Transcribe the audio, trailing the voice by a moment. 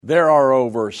There are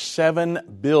over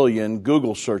 7 billion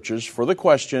Google searches for the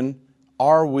question,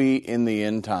 are we in the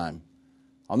end time?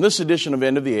 On this edition of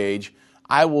End of the Age,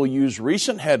 I will use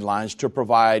recent headlines to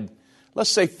provide, let's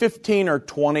say, 15 or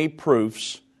 20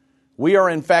 proofs we are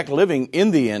in fact living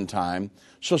in the end time.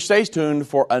 So stay tuned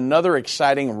for another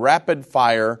exciting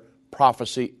rapid-fire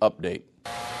prophecy update.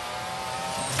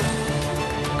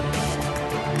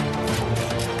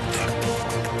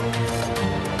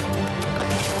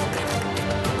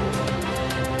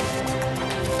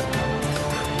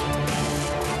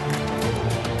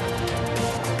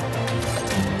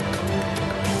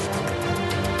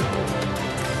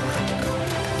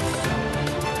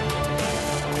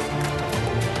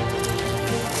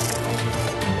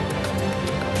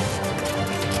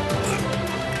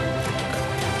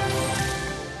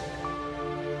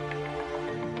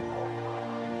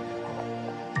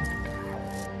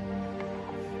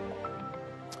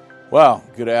 Well,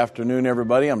 good afternoon,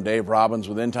 everybody. I'm Dave Robbins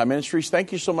with End Time Ministries.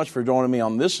 Thank you so much for joining me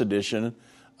on this edition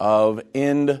of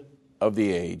End of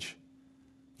the Age.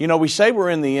 You know, we say we're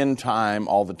in the end time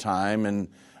all the time, and,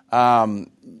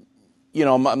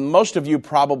 most of you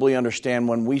probably understand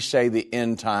when we say the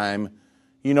end time,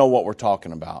 you know what we're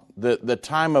talking about. The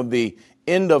time of the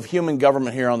end of human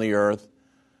government here on the earth,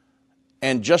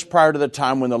 and just prior to the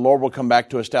time when the Lord will come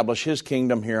back to establish His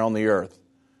kingdom here on the earth.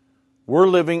 We're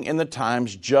living in the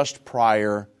times just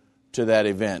prior to that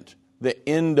event, the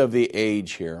end of the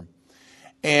age here.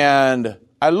 And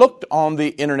I looked on the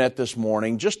internet this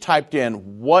morning, just typed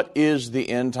in, what is the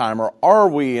end time, or are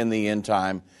we in the end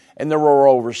time? And there were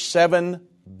over 7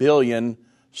 billion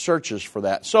searches for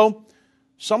that. So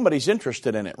somebody's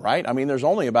interested in it, right? I mean, there's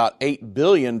only about 8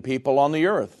 billion people on the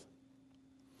earth.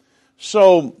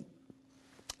 So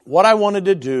what I wanted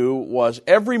to do was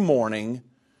every morning,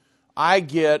 I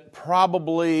get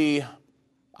probably,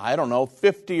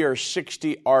 50 or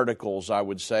 60 articles, I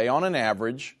would say, on an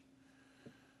average,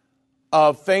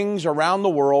 of things around the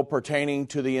world pertaining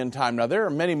to the end time. Now, there are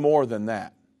many more than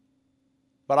that,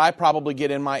 but I probably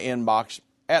get in my inbox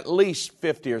at least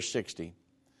 50 or 60.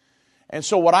 And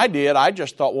so what I did, I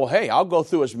just thought, well, hey, I'll go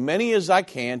through as many as I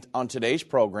can on today's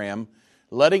program,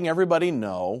 letting everybody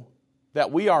know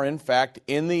that we are, in fact,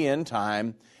 in the end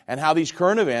time, and how these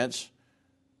current events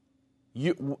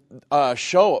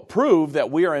prove that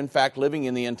we are in fact living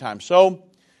in the end time. So,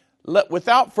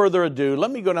 without further ado, let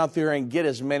me go down through here and get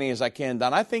as many as I can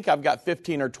done. I think I've got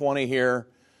 15 or 20 here,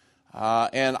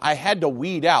 and I had to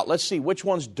weed out. Let's see, which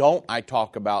ones don't I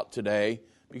talk about today,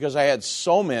 because I had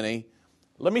so many.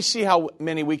 Let me see how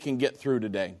many we can get through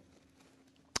today.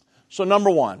 So, number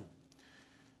one,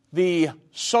 the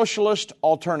socialist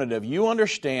alternative. You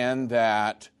understand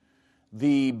that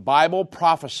the Bible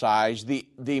prophesies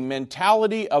the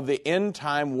mentality of the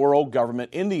end-time world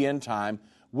government in the end time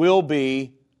will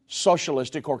be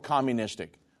socialistic or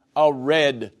communistic, a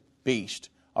red beast,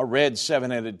 a red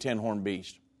seven-headed, ten-horned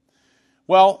beast.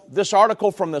 Well, this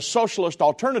article from the Socialist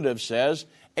Alternative says,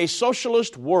 a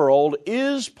socialist world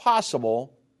is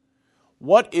possible.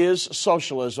 What is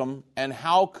socialism and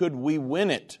how could we win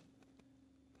it?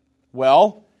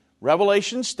 Well,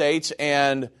 Revelation states,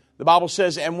 and the Bible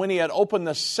says, and when he had opened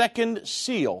the second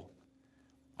seal,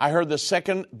 I heard the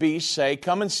second beast say,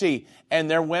 come and see. And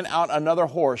there went out another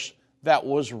horse that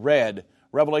was red.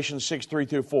 Revelation 6, 3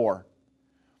 through 4.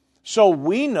 So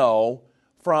we know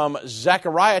from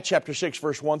Zechariah chapter 6,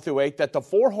 verse 1 through 8, that the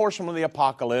 4 horsemen of the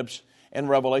apocalypse in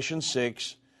Revelation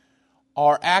 6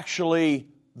 are actually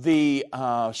the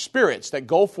spirits that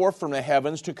go forth from the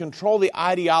heavens to control the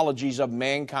ideologies of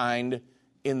mankind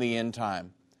in the end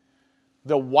time.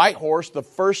 The white horse, the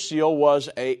first seal,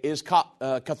 is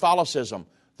Catholicism.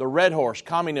 The red horse,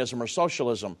 communism or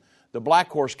socialism. The black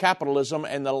horse, capitalism.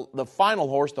 And the final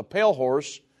horse, the pale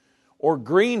horse or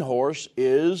green horse,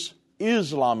 is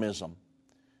Islamism.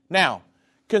 Now,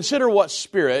 consider what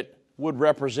spirit would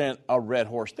represent a red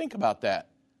horse. Think about that.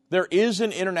 There is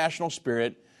an international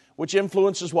spirit which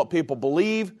influences what people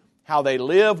believe, how they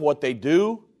live, what they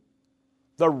do.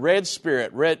 The red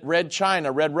spirit, red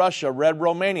China, red Russia, red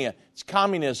Romania, it's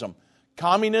communism.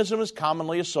 Communism is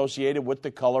commonly associated with the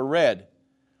color red.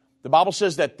 The Bible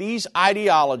says that these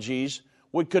ideologies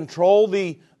would control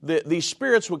these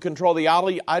spirits would control the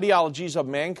ideologies of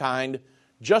mankind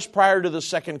just prior to the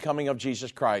second coming of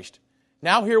Jesus Christ.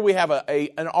 Now here we have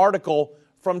an article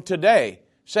from today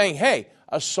saying, hey,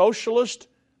 a socialist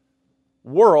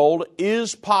world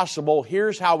is possible.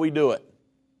 Here's how we do it.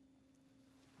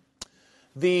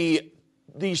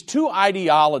 These two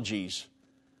ideologies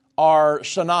are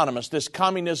synonymous, this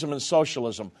communism and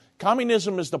socialism.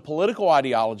 Communism is the political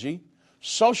ideology.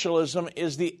 Socialism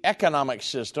is the economic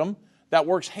system that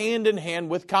works hand in hand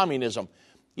with communism.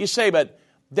 You say, but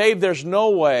Dave, there's no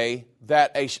way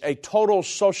that a total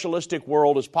socialistic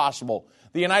world is possible.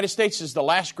 The United States is the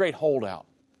last great holdout.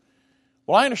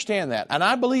 Well, I understand that, and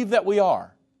I believe that we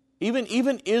are. Even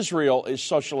Israel is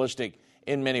socialistic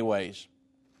in many ways.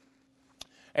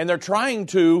 And they're trying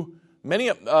to, many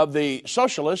of the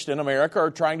socialists in America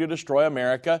are trying to destroy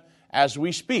America as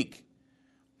we speak.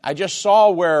 I just saw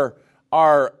where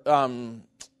our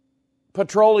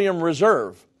petroleum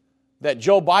reserve that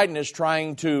Joe Biden is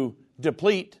trying to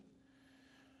deplete,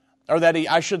 or that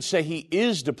he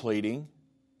is depleting,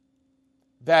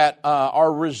 that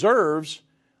our reserves,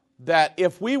 that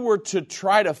if we were to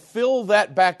try to fill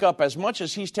that back up as much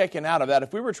as he's taken out of that,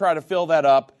 if we were to try to fill that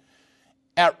up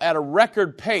at a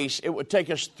record pace, it would take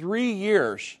us 3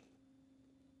 years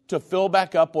to fill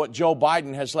back up what Joe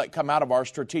Biden has let come out of our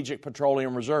strategic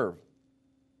petroleum reserve.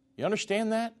 You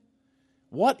understand that?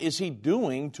 What is he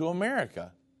doing to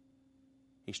America?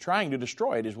 He's trying to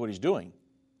destroy it is what he's doing.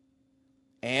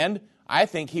 And I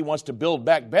think he wants to build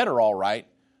back better, all right,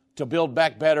 to build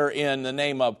back better in the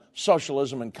name of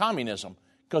socialism and communism,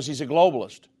 because he's a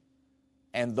globalist.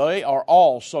 And they are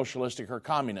all socialistic or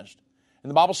communist. And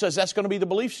the Bible says that's going to be the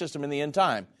belief system in the end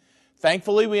time.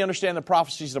 Thankfully, we understand the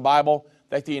prophecies of the Bible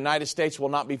that the United States will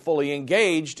not be fully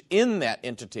engaged in that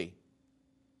entity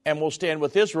and will stand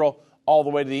with Israel all the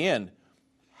way to the end.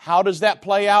 How does that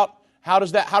play out? How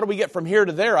do we get from here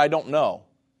to there? I don't know.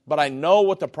 But I know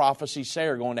what the prophecies say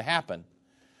are going to happen.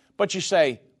 But you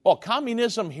say, well,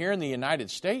 communism here in the United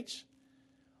States?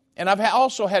 And I've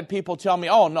also had people tell me,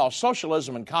 oh, no,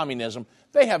 socialism and communism,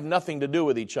 they have nothing to do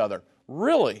with each other.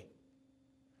 Really?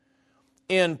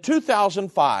 In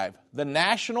 2005, the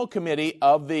National Committee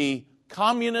of the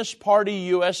Communist Party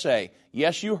USA,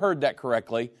 yes, you heard that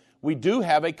correctly, we do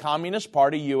have a Communist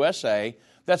Party USA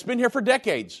that's been here for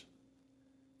decades.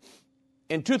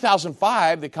 In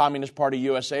 2005, the Communist Party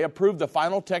USA approved the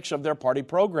final text of their party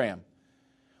program.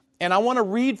 And I want to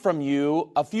read from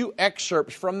you a few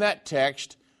excerpts from that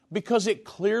text because it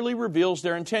clearly reveals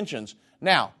their intentions.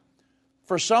 Now,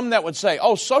 for some that would say,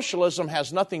 oh, socialism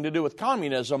has nothing to do with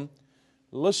communism,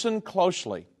 listen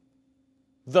closely.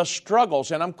 The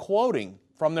struggles, and I'm quoting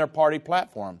from their party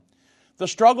platform, the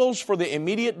struggles for the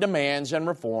immediate demands and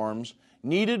reforms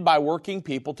needed by working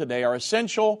people today are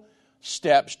essential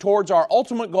steps towards our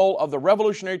ultimate goal of the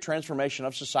revolutionary transformation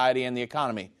of society and the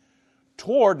economy.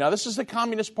 Now this is the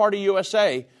Communist Party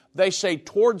USA, they say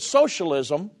toward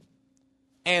socialism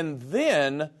and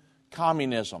then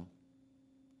communism.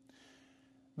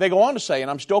 They go on to say, and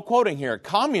I'm still quoting here,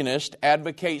 communists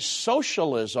advocate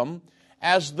socialism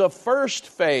as the first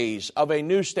phase of a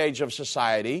new stage of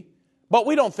society, but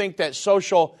we don't think that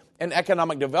social and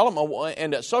economic development will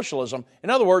end at socialism. In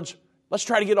other words, let's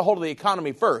try to get a hold of the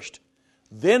economy first.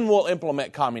 Then we'll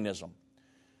implement communism.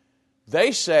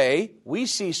 They say we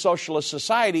see socialist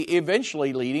society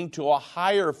eventually leading to a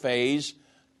higher phase,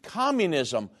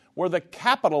 communism, where the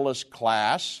capitalist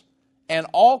class and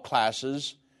all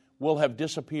classes will have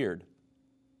disappeared.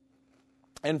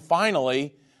 And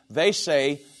finally, they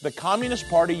say the Communist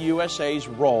Party USA's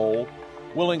role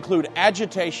will include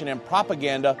agitation and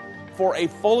propaganda for a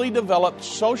fully developed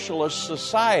socialist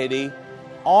society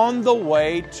on the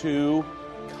way to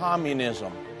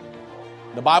communism.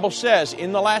 The Bible says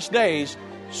in the last days,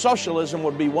 socialism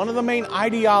would be one of the main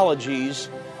ideologies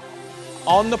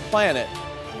on the planet.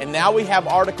 And now we have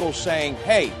articles saying,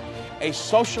 hey, a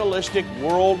socialistic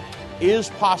world is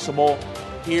possible.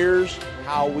 Here's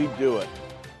how we do it.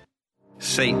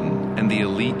 Satan and the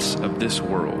elites of this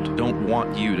world don't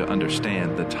want you to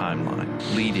understand the timeline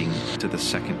leading to the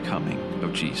second coming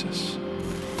of Jesus.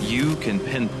 You can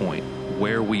pinpoint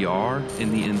where we are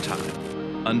in the end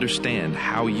time, understand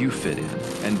how you fit in,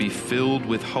 and be filled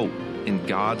with hope in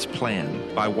God's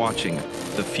plan by watching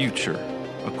The Future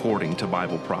According to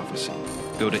Bible Prophecy.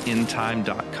 Go to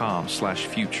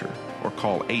endtime.com/future or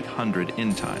call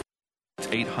 800-ENDTIME. It's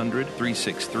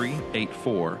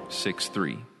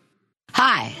 800-363-8463.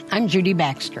 Hi, I'm Judy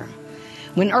Baxter.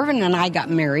 When Irvin and I got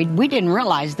married, we didn't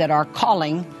realize that our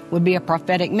calling would be a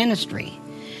prophetic ministry.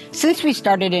 Since we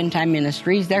started End Time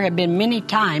Ministries, there have been many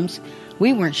times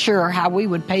we weren't sure how we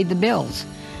would pay the bills,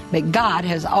 but God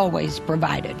has always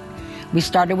provided. We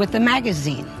started with a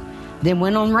magazine, then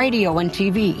went on radio and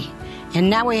TV, and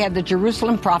now we have the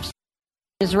Jerusalem Prophecy,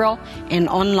 Israel, and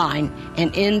online,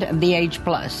 and End of the Age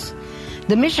Plus.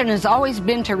 The mission has always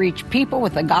been to reach people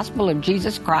with the gospel of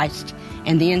Jesus Christ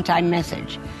and the end time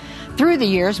message. Through the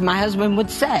years, my husband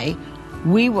would say,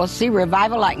 we will see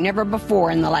revival like never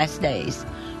before in the last days.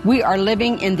 We are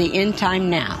living in the end time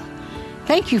now.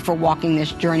 Thank you for walking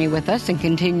this journey with us and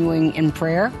continuing in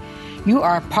prayer. You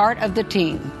are a part of the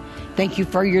team. Thank you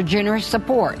for your generous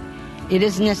support. It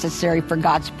is necessary for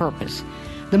God's purpose.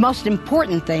 The most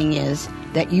important thing is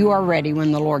that you are ready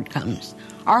when the Lord comes.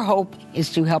 Our hope is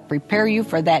to help prepare you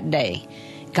for that day.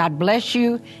 God bless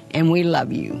you, and we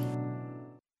love you.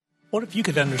 What if you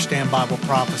could understand Bible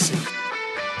prophecy?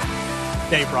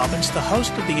 Dave Robbins, the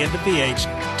host of the End of the Age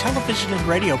television and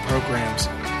radio programs,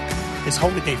 is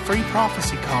holding a free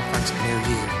prophecy conference near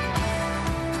you.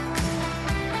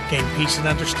 Gain peace and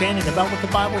understanding about what the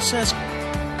Bible says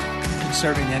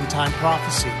concerning end-time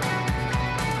prophecy.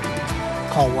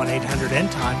 Call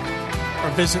 1-800-END-TIME or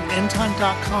visit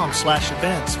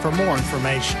endtime.com/events for more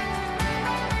information.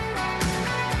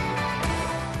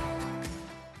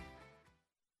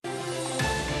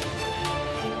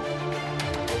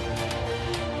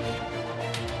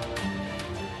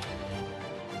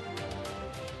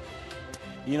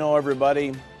 You know,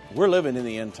 everybody, we're living in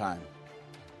the end time.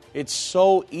 It's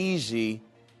so easy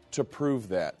to prove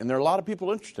that. And there are a lot of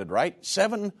people interested, right?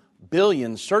 7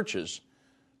 billion searches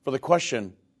for the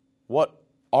question, what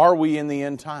are we in the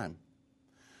end time?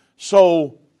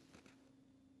 So,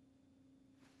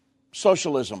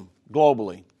 socialism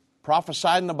globally,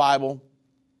 prophesied in the Bible,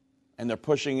 and they're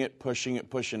pushing it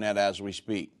as we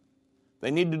speak.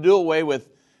 They need to do away with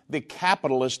the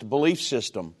capitalist belief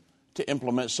system to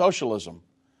implement socialism.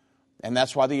 And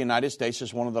that's why the United States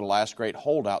is one of the last great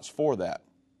holdouts for that.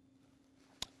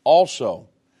 Also,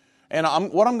 and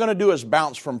what I'm going to do is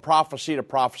bounce from prophecy to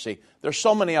prophecy. There's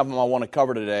so many of them I want to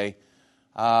cover today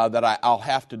that I'll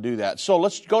have to do that. So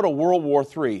let's go to World War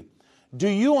III. Do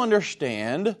you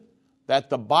understand that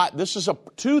this is a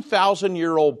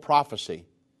 2,000-year-old prophecy,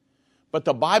 but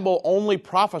the Bible only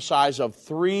prophesies of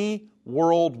 3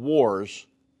 world wars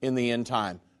in the end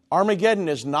time. Armageddon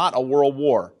is not a world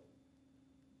war.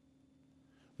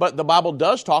 But the Bible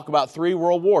does talk about 3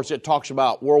 world wars. It talks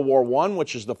about World War I,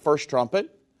 which is the first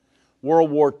trumpet, World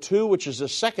War II, which is the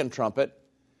second trumpet,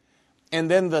 and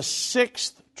then the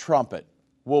 6th trumpet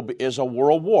is a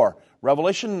world war.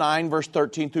 Revelation 9, verse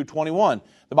 13 through 21.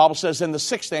 The Bible says, "Then the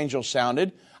 6th angel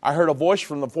sounded. I heard a voice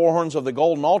from the 4 horns of the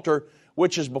golden altar,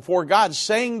 which is before God,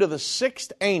 saying to the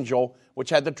 6th angel,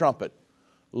 which had the trumpet,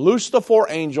 Loose the 4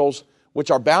 angels, which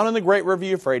are bound in the great river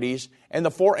Euphrates, and the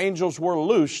 4 angels were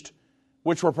loosed,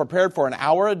 which were prepared for an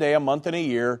hour a day, a month, and a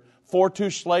year, for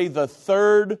to slay the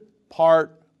 3rd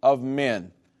part of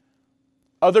men."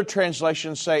 Other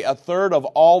translations say 1/3 of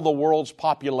all the world's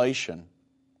population.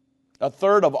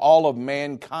 1/3 of all of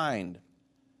mankind.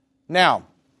 Now,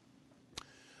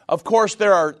 of course,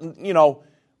 there are,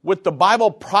 with the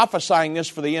Bible prophesying this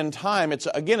for the end time, it's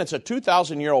a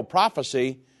 2,000-year-old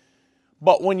prophecy.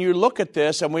 But when you look at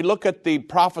this, and we look at the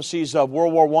prophecies of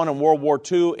World War I and World War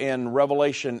II in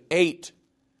Revelation 8,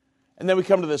 and then we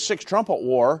come to the 6th trumpet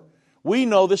war, we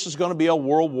know this is going to be a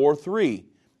World War III.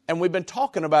 And we've been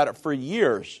talking about it for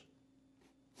years.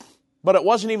 But it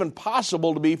wasn't even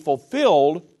possible to be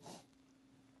fulfilled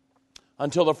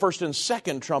until the 1st and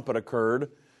 2nd trumpet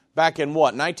occurred back in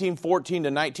 1914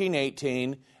 to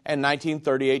 1918 and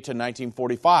 1938 to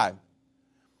 1945.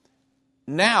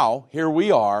 Now, here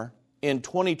we are in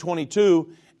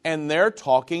 2022, and they're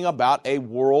talking about a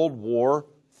World War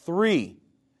III.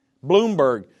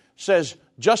 Bloomberg says,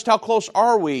 just how close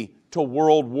are we to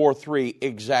World War III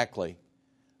exactly?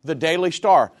 The Daily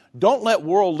Star, don't let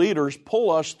world leaders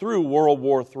pull us through World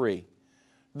War III.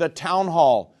 The Town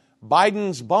Hall,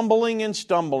 Biden's bumbling and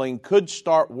stumbling could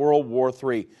start World War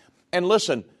III. And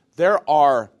listen, there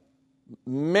are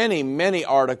many, many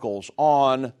articles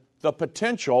on the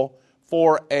potential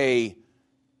for a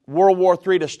World War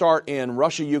III to start in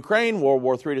Russia, Ukraine, World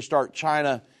War III to start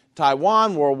China,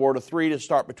 Taiwan, World War III to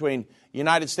start between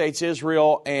United States,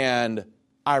 Israel, and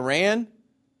Iran.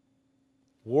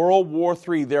 World War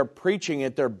III, they're preaching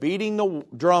it, they're beating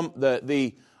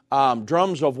the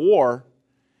drums of war,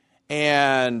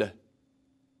 and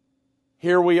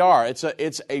here we are. It's a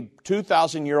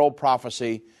 2,000-year-old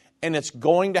prophecy, and it's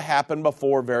going to happen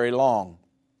before very long.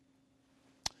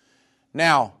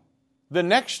 Now, the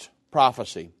next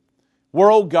prophecy,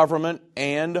 world government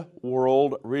and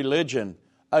world religion,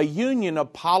 a union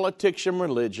of politics and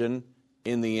religion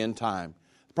in the end time.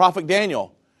 The prophet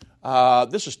Daniel,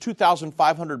 this is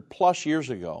 2,500 plus years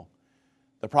ago.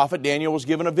 The prophet Daniel was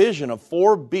given a vision of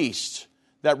 4 beasts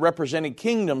that represented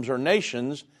kingdoms or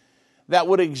nations that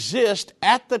would exist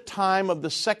at the time of the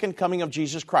second coming of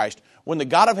Jesus Christ, when the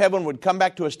God of heaven would come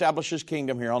back to establish His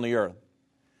kingdom here on the earth.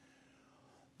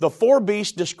 The 4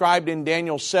 beasts described in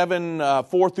Daniel 7,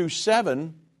 4 through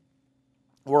 7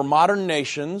 were modern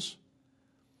nations,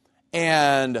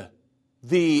 and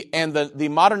the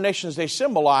modern nations they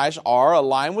symbolize are a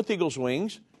lion with eagle's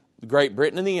wings, Great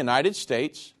Britain and the United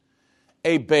States,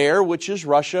 a bear, which is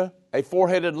Russia, a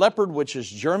four-headed leopard, which is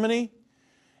Germany,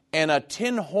 and a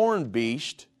 10-horned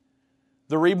beast,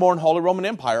 the reborn Holy Roman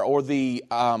Empire, or the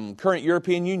current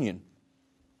European Union.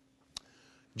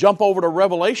 Jump over to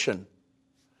Revelation.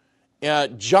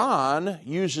 John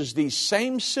uses these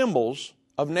same symbols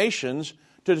of nations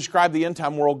to describe the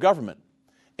end-time world government.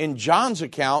 In John's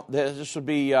account, this would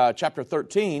be chapter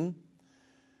 13,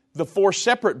 the four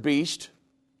separate beasts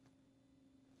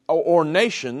or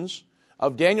nations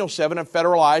of Daniel 7 are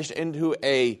federalized into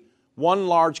one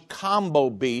large combo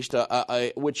beast,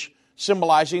 which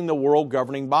symbolizing the world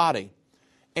governing body.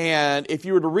 And if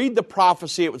you were to read the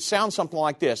prophecy, it would sound something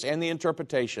like this, and the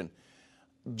interpretation.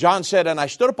 John said, "And I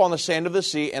stood upon the sand of the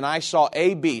sea, and I saw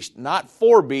a beast," not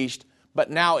four beasts, but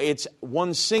now it's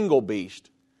one single beast.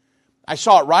 "I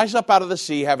saw it rise up out of the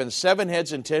sea, having 7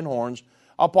 heads and 10 horns.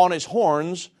 Upon his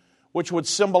horns, which would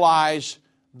symbolize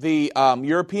the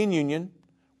European Union,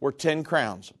 were 10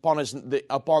 crowns. Upon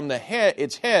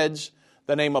its heads,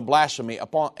 the name of blasphemy.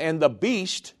 And the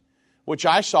beast, which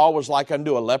I saw, was like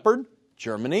unto a leopard,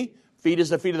 Germany. Feet as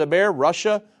the feet of the bear,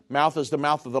 Russia. Mouth as the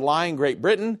mouth of the lion, Great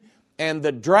Britain. And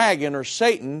the dragon, or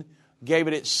Satan, gave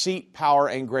it its seat, power,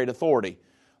 and great authority."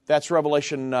 That's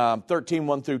Revelation 13,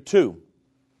 1 through 2.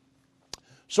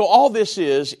 So all this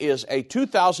is a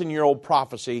 2,000-year-old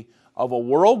prophecy of a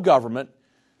world government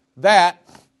that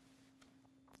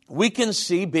we can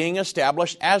see being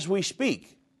established as we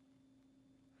speak.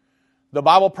 The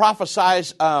Bible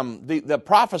prophesies, the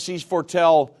prophecies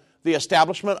foretell the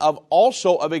establishment of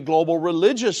a global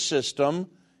religious system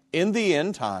in the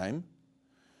end time.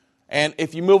 And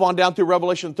if you move on down through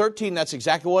Revelation 13, that's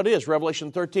exactly what it is.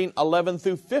 Revelation 13, 11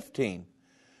 through 15.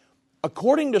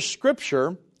 According to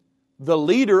Scripture, the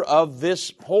leader of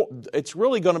this it's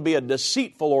really going to be a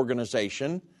deceitful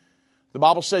organization. The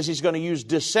Bible says he's going to use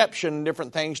deception and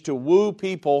different things to woo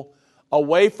people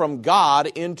away from God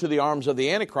into the arms of the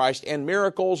Antichrist, and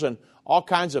miracles and all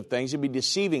kinds of things. He'll be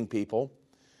deceiving people.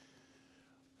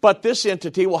 But this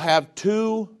entity will have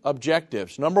 2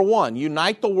 objectives. Number 1,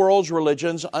 unite the world's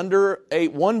religions under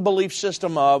one belief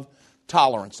system of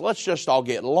tolerance. Let's just all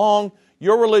get along.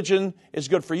 Your religion is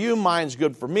good for you, mine's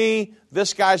good for me,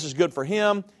 this guy's is good for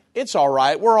him. It's all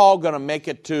right. We're all going to make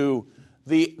it to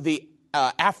the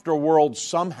afterworld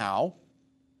somehow.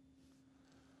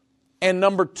 And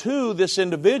number 2, this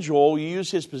individual will use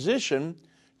his position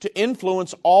to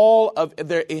influence all of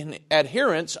their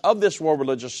adherents of this world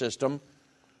religious system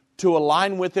to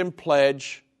align with and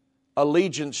pledge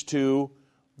allegiance to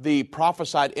the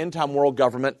prophesied end-time world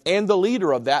government and the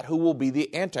leader of that, who will be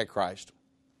the Antichrist.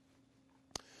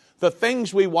 The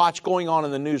things we watch going on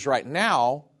in the news right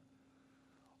now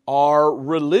are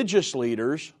religious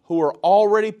leaders who are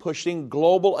already pushing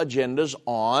global agendas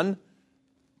on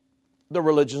the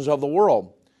religions of the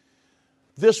world.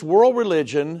 This world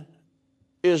religion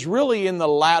is really in the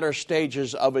latter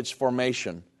stages of its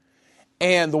formation.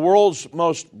 And the world's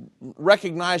most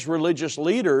recognized religious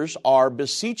leaders are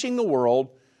beseeching the world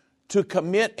to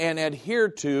commit and adhere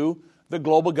to the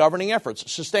global governing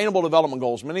efforts, Sustainable Development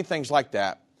Goals, many things like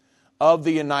that, of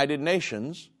the United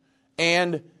Nations.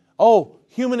 And,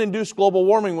 human-induced global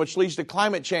warming, which leads to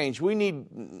climate change. We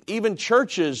need even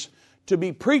churches to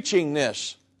be preaching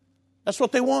this. That's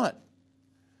what they want.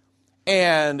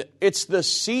 And it's the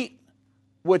seat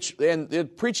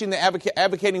preaching,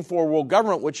 advocating for world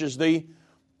government, which is the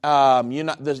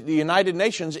United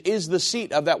Nations, is the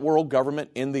seat of that world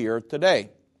government in the earth today.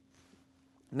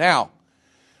 Now,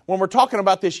 when we're talking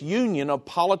about this union of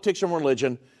politics and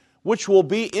religion, which will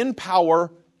be in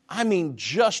power,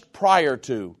 just prior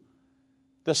to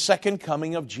the second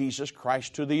coming of Jesus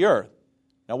Christ to the earth.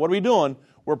 Now, what are we doing?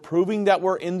 We're proving that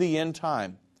we're in the end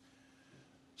time.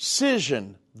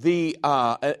 Cision,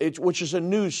 which is a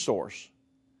news source,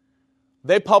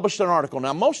 they published an article.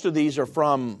 Now, most of these are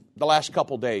from the last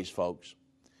couple days, folks.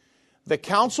 The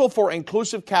Council for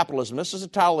Inclusive Capitalism, this is the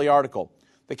title of the article.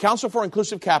 The Council for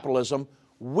Inclusive Capitalism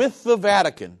with the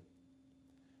Vatican,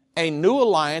 a new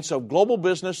alliance of global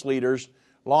business leaders,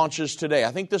 launches today.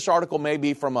 I think this article may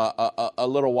be from a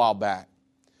little while back.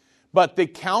 But the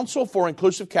Council for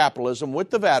Inclusive Capitalism with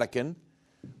the Vatican,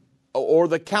 or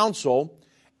the Council,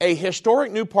 a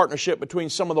historic new partnership between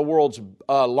some of the world's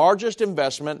largest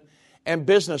investment and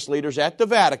business leaders at the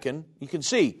Vatican. You can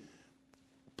see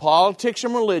politics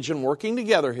and religion working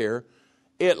together here.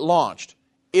 It launched.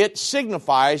 It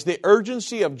signifies the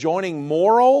urgency of joining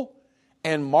moral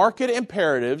and market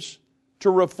imperatives to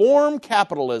reform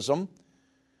capitalism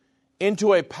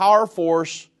into a power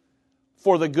force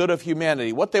for the good of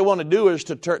humanity. What they want to do is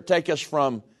to take us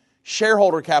from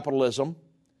shareholder capitalism,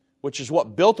 which is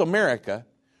what built America,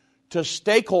 to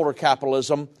stakeholder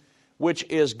capitalism, which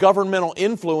is governmental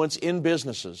influence in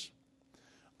businesses.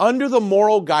 Under the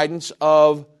moral guidance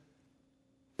of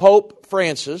Pope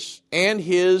Francis and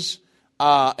his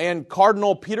and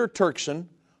Cardinal Peter Turkson,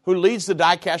 who leads the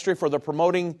dicastery for the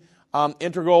promoting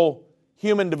integral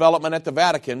human development at the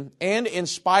Vatican, and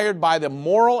inspired by the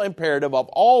moral imperative of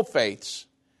all faiths,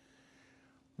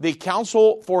 the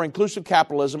Council for Inclusive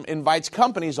Capitalism invites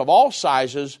companies of all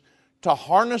sizes to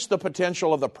harness the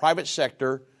potential of the private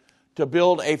sector to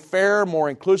build a fair, more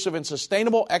inclusive, and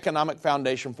sustainable economic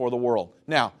foundation for the world.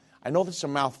 Now, I know that's a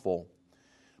mouthful,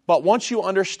 but once you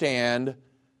understand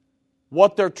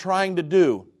what they're trying to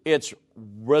do, it's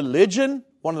religion,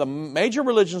 one of the major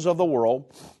religions of the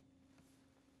world,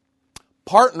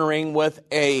 partnering with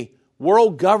a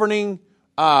world governing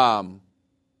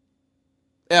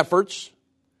efforts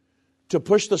to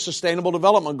push the Sustainable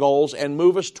Development Goals and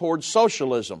move us towards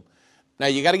socialism. Now,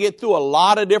 you got to get through a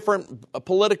lot of different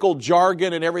political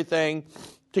jargon and everything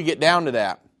to get down to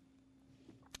that.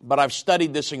 But I've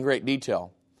studied this in great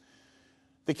detail.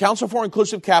 The Council for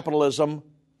Inclusive Capitalism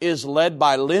is led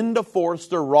by Linda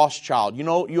Forster Rothschild. You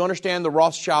know, you understand the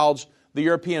Rothschilds, the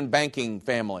European banking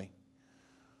family.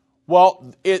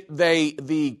 Well,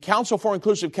 the Council for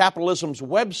Inclusive Capitalism's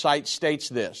website states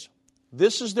this.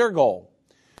 This is their goal.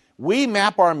 We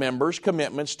map our members'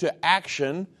 commitments to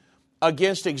action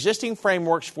against existing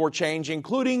frameworks for change,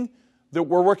 including that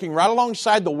we're working right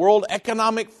alongside the World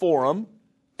Economic Forum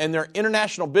and their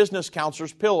International Business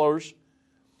Council's pillars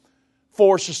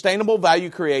for sustainable value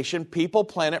creation, people,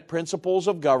 planet, principles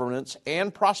of governance,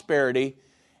 and prosperity,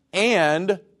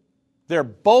 and they're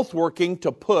both working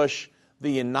to push the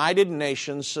United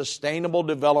Nations Sustainable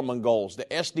Development Goals, the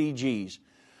SDGs.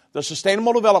 The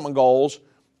Sustainable Development Goals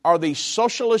are the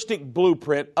socialistic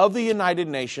blueprint of the United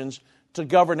Nations to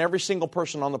govern every single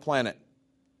person on the planet.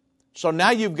 So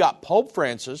now you've got Pope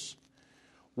Francis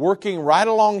working right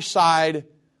alongside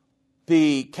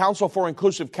the Council for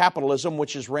Inclusive Capitalism,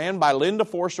 which is ran by Linda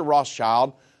Forster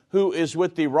Rothschild, who is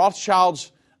with the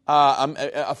Rothschilds,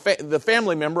 the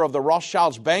family member of the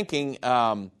Rothschilds banking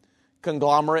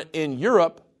conglomerate in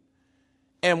Europe,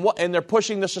 and they're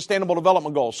pushing the Sustainable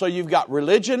Development Goals. So you've got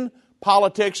religion,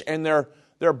 politics, and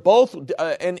they're both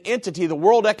an entity. The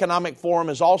World Economic Forum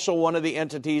is also one of the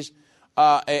entities,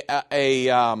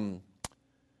 kind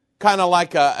of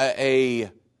like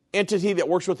a entity that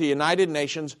works with the United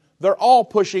Nations. They're all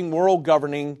pushing world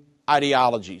governing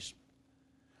ideologies.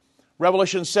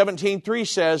 Revelation 17:3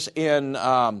 says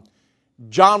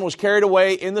John was carried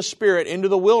away in the Spirit into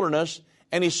the wilderness,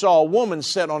 and he saw a woman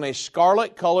set on a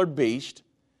scarlet-colored beast,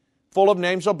 full of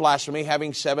names of blasphemy,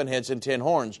 having 7 heads and 10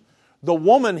 horns. The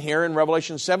woman here in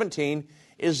Revelation 17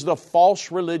 is the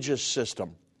false religious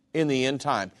system in the end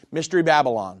time. Mystery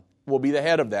Babylon will be the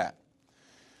head of that.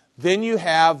 Then you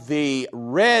have the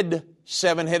red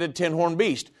 7-headed 10-horned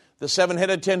beast. The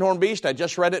 7-headed 10-horned beast, I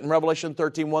just read it in Revelation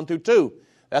 13, 1 through 2.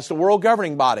 That's the world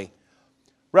governing body.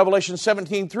 Revelation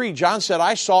 17:3, John said,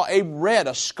 I saw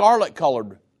a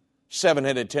scarlet-colored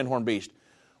 7-headed 10-horned beast.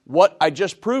 What I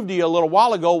just proved to you a little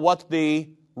while ago, what the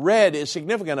red is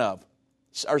significant of,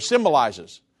 or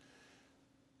symbolizes.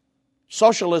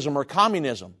 Socialism or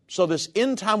communism. So this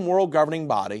end-time world governing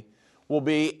body will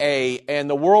be and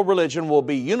the world religion will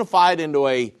be unified into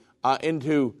a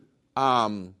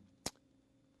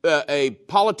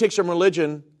politics and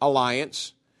religion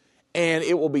alliance, and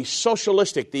it will be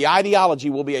socialistic. The ideology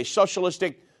will be a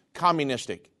socialistic,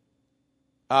 communistic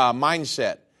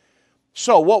mindset.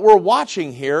 So what we're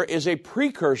watching here is a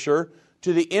precursor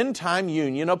to the end-time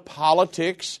union of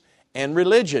politics and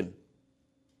religion.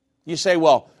 You say,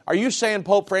 well, are you saying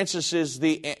Pope Francis is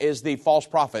the false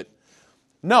prophet?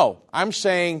 No, I'm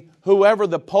saying whoever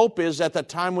the Pope is at the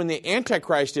time when the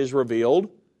Antichrist is revealed,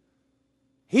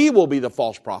 he will be the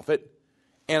false prophet.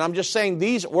 And I'm just saying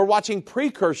we're watching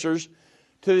precursors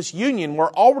to this union.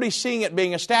 We're already seeing it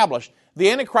being established.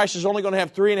 The Antichrist is only going to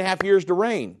have 3.5 years to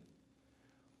reign.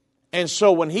 And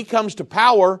so when he comes to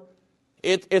power,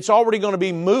 it's already going to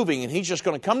be moving, and he's just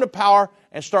going to come to power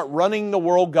and start running the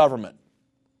world government.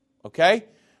 Okay?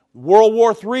 World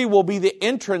War III will be the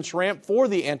entrance ramp for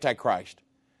the Antichrist.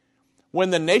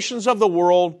 When the nations of the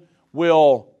world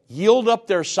will yield up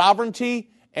their sovereignty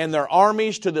and their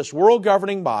armies to this world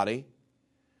governing body,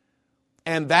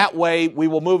 and that way we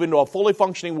will move into a fully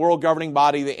functioning world governing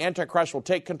body. The Antichrist will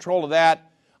take control of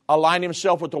that, align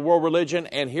himself with the world religion,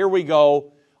 and here we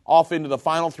go off into the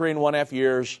final 3.5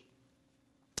 years,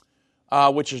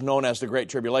 which is known as the Great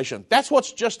Tribulation. That's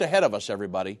what's just ahead of us,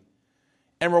 everybody.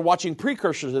 And we're watching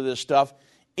precursors of this stuff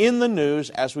in the news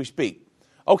as we speak.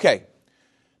 Okay,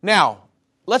 now,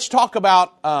 let's talk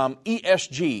about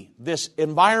ESG, this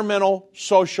environmental,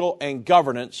 social, and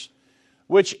governance,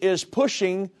 which is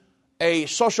pushing a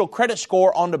social credit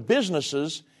score onto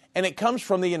businesses, and it comes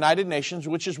from the United Nations,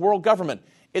 which is world government.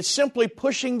 It's simply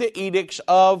pushing the edicts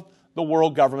of the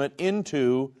world government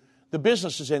into the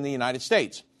businesses in the United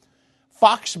States.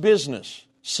 Fox Business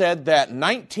said that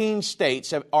 19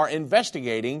 states are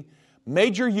investigating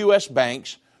major U.S.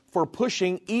 banks for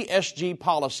pushing ESG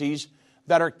policies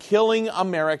that are killing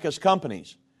America's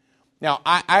companies. Now,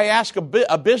 I asked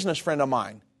a business friend of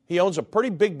mine. He owns a pretty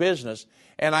big business.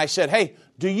 And I said, hey,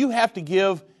 do you have to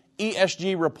give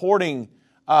ESG reporting,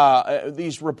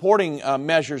 these reporting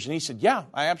measures? And he said, yeah,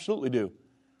 I absolutely do.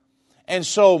 And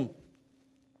so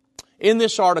in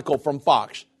this article from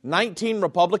Fox, 19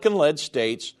 Republican-led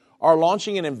states are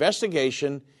launching an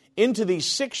investigation into these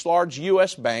 6 large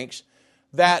U.S. banks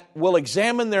that will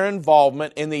examine their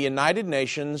involvement in the United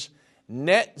Nations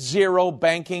Net Zero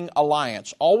Banking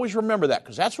Alliance. Always remember that,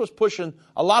 because that's what's pushing,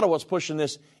 a lot of what's pushing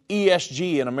this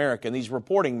ESG in America, and these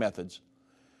reporting methods.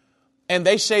 And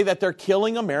they say that they're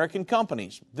killing American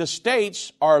companies. The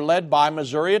states are led by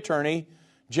Missouri Attorney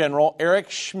General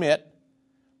Eric Schmidt,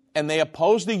 and they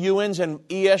oppose the UN's and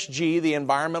ESG, the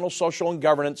environmental, social, and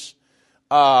governance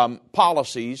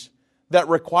policies that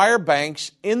require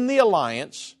banks in the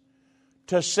alliance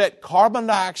to set carbon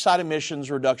dioxide emissions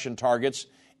reduction targets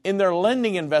in their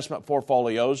lending investment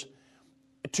portfolios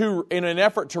in an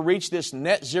effort to reach this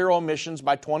net zero emissions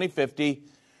by 2050.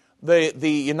 The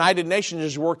United Nations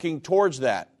is working towards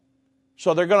that.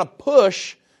 So they're going to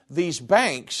push these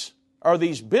banks or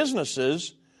these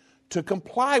businesses to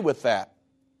comply with that.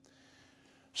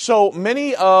 So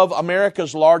many of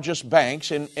America's largest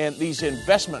banks and these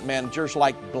investment managers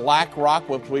like BlackRock,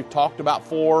 which we've talked about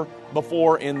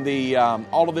before in the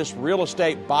all of this real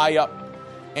estate buy-up,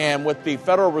 and with the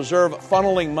Federal Reserve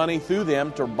funneling money through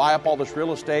them to buy up all this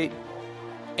real estate,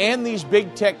 and these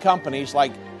big tech companies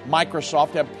like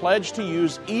Microsoft have pledged to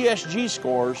use ESG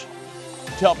scores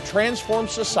to help transform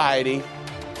society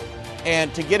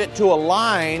and to get it to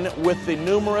align with the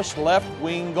numerous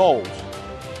left-wing goals,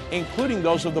 including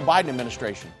those of the Biden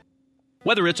administration.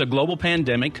 Whether it's a global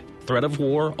pandemic, threat of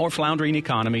war, or floundering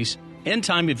economies,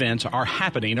 end-time events are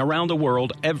happening around the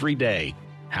world every day.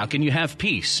 How can you have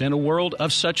peace in a world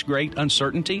of such great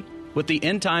uncertainty? With the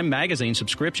End Time magazine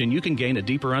subscription, you can gain a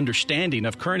deeper understanding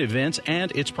of current events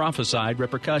and its prophesied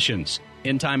repercussions.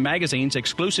 End Time magazine's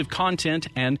exclusive content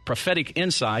and prophetic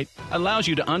insight allows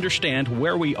you to understand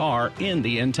where we are in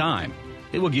the end time.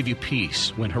 It will give you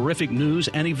peace when horrific news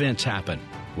and events happen.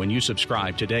 When you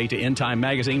subscribe today to End Time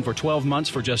magazine for 12 months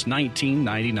for just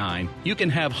 $19.99, you can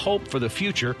have hope for the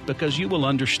future because you will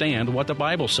understand what the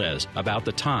Bible says about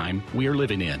the time we are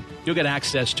living in. You'll get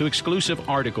access to exclusive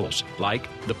articles like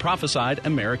the Prophesied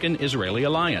American-Israeli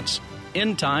Alliance,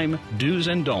 End Time Do's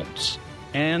and Don'ts,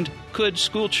 and Could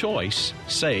School Choice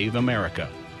Save America?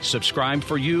 Subscribe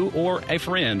for you or a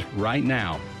friend right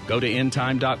now. Go to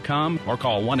endtime.com or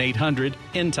call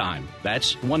 1-800-END-TIME.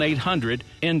 That's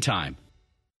 1-800-END-TIME.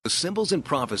 The symbols and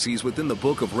prophecies within the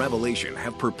book of Revelation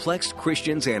have perplexed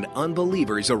Christians and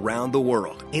unbelievers around the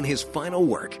world. In his final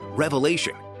work,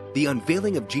 Revelation, The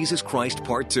Unveiling of Jesus Christ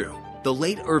Part 2, the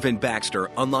late Irvin Baxter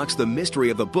unlocks the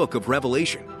mystery of the book of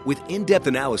Revelation with in-depth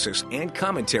analysis and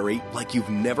commentary like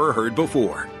you've never heard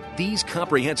before. These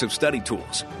comprehensive study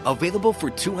tools, available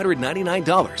for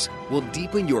 $299, will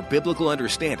deepen your biblical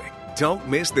understanding. Don't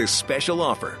miss this special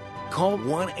offer. Call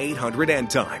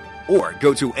 1-800-END-TIME or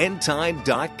go to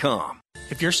endtime.com.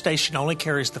 If your station only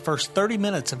carries the first 30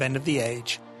 minutes of End of the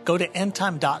Age, go to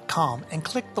endtime.com and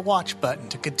click the watch button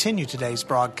to continue today's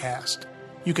broadcast.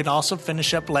 You can also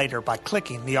finish up later by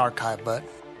clicking the archive button.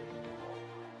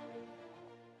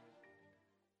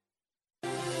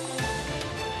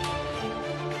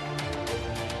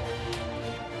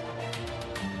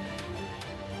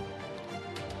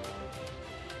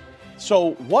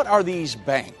 So what are these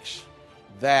banks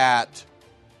that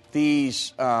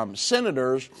these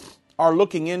senators are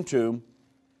looking into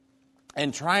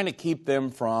and trying to keep them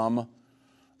from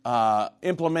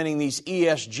implementing these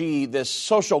ESG, this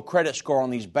social credit score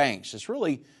on these banks? It's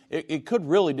really, it could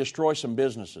really destroy some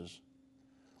businesses,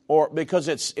 or because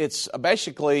it's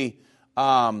basically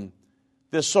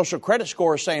this social credit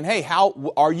score is saying, hey,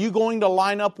 how are you going to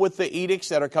line up with the edicts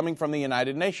that are coming from the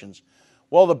United Nations?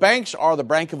 Well, the banks are the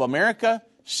Bank of America,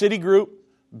 Citigroup,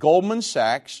 Goldman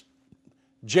Sachs,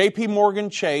 J.P. Morgan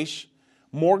Chase,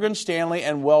 Morgan Stanley,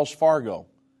 and Wells Fargo.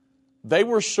 They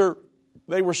were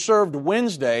served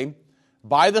Wednesday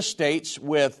by the states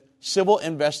with civil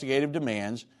investigative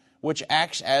demands, which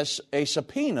acts as a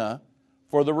subpoena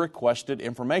for the requested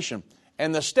information.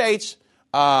 And the states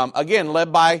again,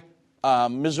 led by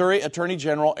Missouri Attorney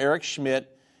General Eric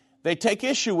Schmidt, they take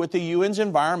issue with the UN's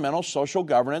environmental social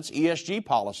governance ESG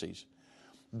policies.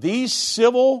 These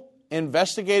civil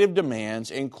investigative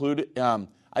demands include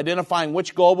identifying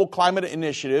which global climate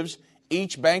initiatives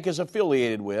each bank is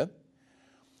affiliated with,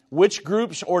 which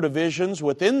groups or divisions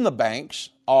within the banks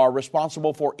are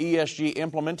responsible for ESG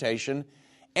implementation,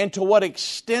 and to what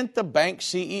extent the bank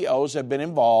CEOs have been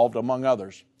involved, among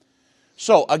others.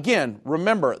 So again,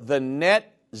 remember the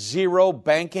Net Zero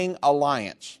Banking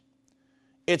Alliance.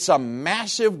 It's a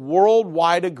massive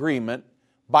worldwide agreement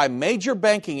by major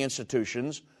banking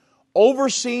institutions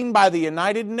overseen by the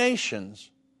United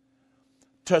Nations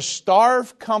to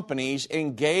starve companies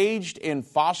engaged in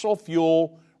fossil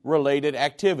fuel-related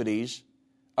activities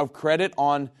of credit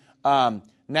on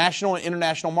national and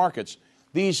international markets.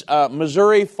 These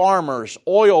Missouri farmers,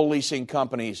 oil leasing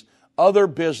companies, other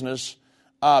businesses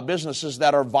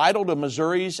that are vital to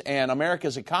Missouri's and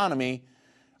America's economy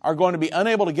are going to be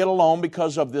unable to get a loan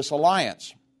because of this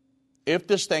alliance if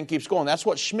this thing keeps going. That's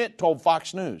what Schmidt told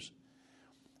Fox News.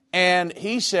 And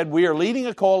he said, we are leading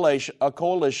a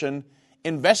coalition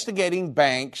investigating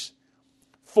banks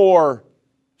for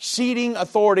ceding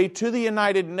authority to the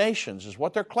United Nations, is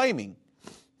what they're claiming,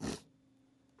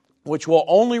 which will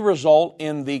only result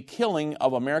in the killing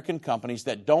of American companies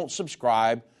that don't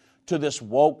subscribe to this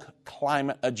woke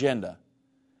climate agenda.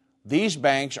 These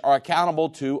banks are accountable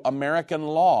to American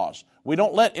laws. We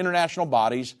don't let international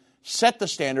bodies set the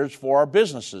standards for our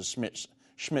businesses,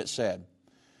 Schmidt said.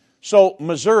 So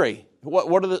Missouri,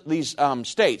 what are these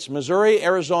states? Missouri,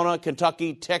 Arizona,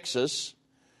 Kentucky, Texas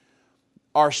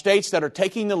are states that are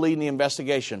taking the lead in the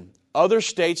investigation. Other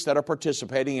states that are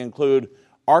participating include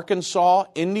Arkansas,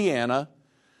 Indiana,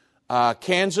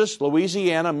 Kansas,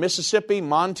 Louisiana, Mississippi,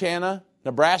 Montana,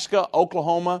 Nebraska,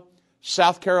 Oklahoma,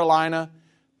 South Carolina,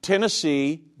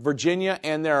 Tennessee, Virginia,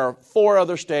 and there are 4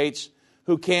 other states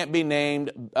who can't be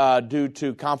named due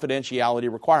to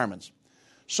confidentiality requirements.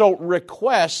 So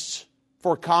requests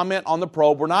for comment on the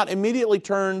probe were not immediately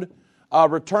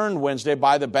returned Wednesday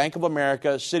by the Bank of America,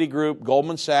 Citigroup,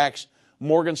 Goldman Sachs,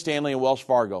 Morgan Stanley, and Wells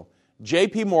Fargo.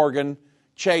 J.P. Morgan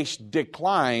Chase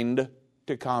declined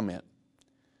to comment.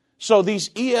 So these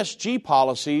ESG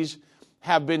policies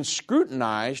have been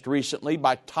scrutinized recently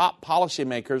by top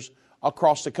policymakers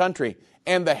across the country.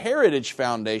 And the Heritage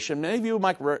Foundation, many of you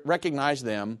might recognize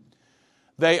them.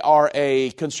 They are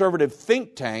a conservative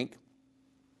think tank.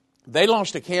 They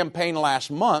launched a campaign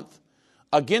last month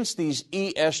against these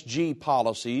ESG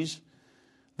policies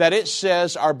that it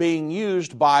says are being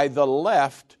used by the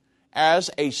left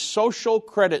as a social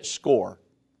credit score.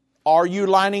 Are you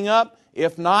lining up?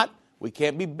 If not, we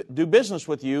can't do business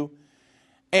with you.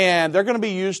 And they're going to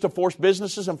be used to force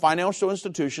businesses and financial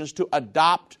institutions to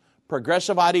adopt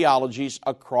progressive ideologies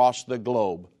across the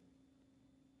globe.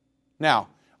 Now,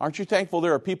 aren't you thankful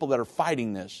there are people that are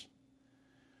fighting this?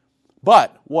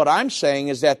 But what I'm saying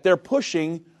is that they're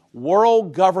pushing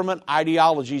world government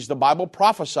ideologies. The Bible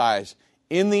prophesies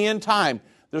in the end time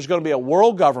there's going to be a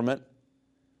world government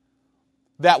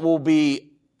that will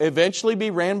eventually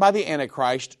be ran by the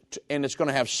Antichrist, and it's going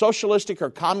to have socialistic or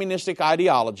communistic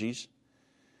ideologies.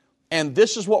 And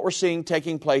this is what we're seeing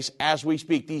taking place as we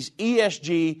speak. These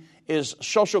ESG is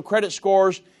social credit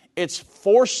scores. It's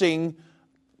forcing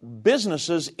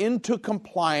businesses into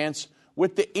compliance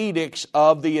with the edicts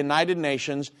of the United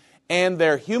Nations and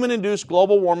their human-induced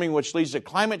global warming, which leads to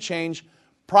climate change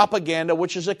propaganda,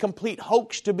 which is a complete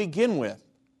hoax to begin with.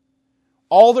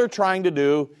 All they're trying to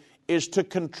do is to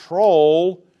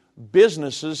control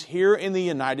businesses here in the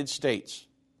United States.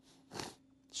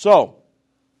 So,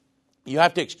 you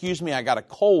have to excuse me, I got a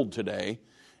cold today,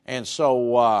 and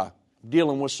so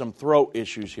dealing with some throat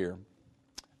issues here.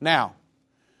 Now,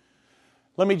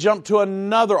 let me jump to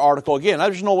another article. Again,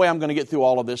 there's no way I'm going to get through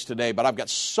all of this today, but I've got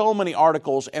so many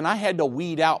articles, and I had to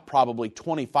weed out probably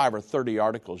 25 or 30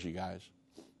 articles, you guys.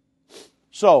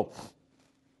 So,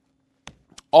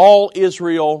 All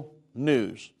Israel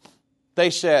News. They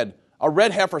said a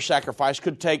red heifer sacrifice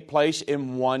could take place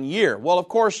in 1 year. Well, of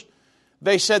course,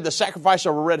 they said the sacrifice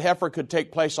of a red heifer could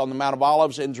take place on the Mount of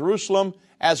Olives in Jerusalem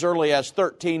as early as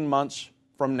 13 months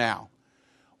from now.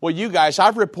 Well, you guys,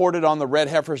 I've reported on the red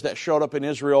heifers that showed up in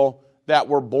Israel that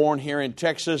were born here in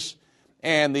Texas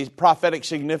and the prophetic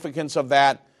significance of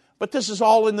that. But this is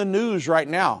all in the news right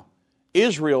now.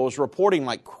 Israel is reporting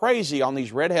like crazy on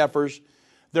these red heifers.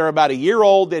 They're about a year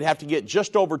old. They'd have to get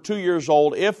just over 2 years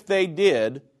old. If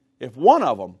one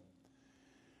of them,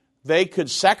 they could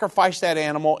sacrifice that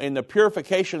animal in the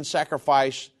purification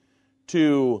sacrifice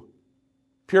to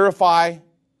purify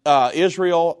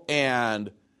Israel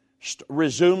and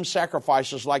resume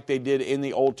sacrifices like they did in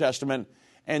the Old Testament,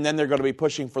 and then they're going to be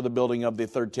pushing for the building of the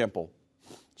third temple.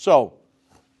 So,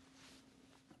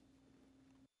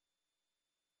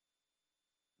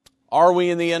 are we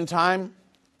in the end time?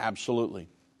 Absolutely.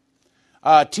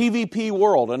 TVP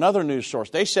World, another news source,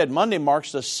 they said Monday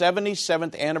marks the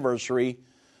 77th anniversary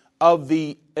of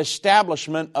the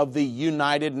establishment of the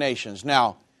United Nations.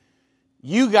 Now,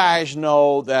 you guys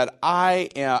know that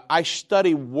I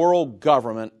study world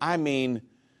government. I mean,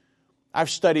 I've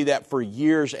studied that for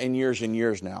years and years and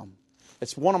years now.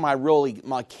 It's one of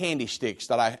my candy sticks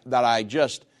that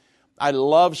I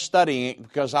love studying it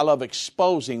because I love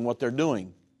exposing what they're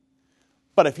doing.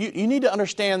 But if you need to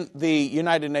understand the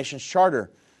United Nations Charter.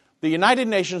 The United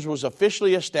Nations was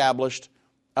officially established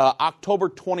October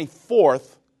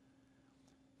 24th,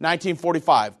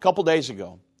 1945, a couple days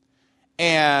ago.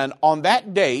 And on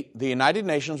that date, the United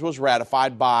Nations was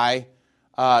ratified by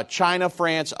China,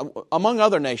 France, among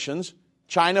other nations,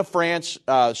 China, France,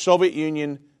 Soviet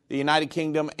Union, the United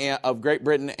Kingdom of Great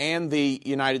Britain, and the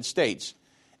United States.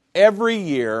 Every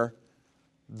year,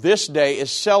 this day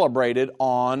is celebrated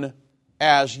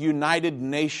as United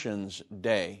Nations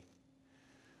Day.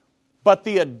 But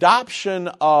the adoption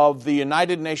of the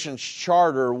United Nations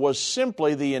Charter was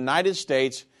simply the United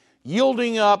States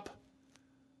yielding up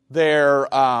their,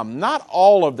 not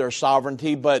all of their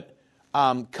sovereignty, but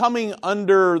coming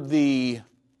under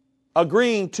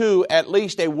agreeing to at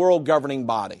least a world governing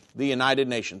body, the United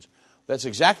Nations. That's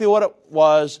exactly what it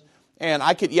was. And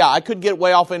I could get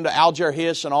way off into Alger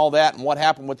Hiss and all that and what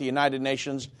happened with the United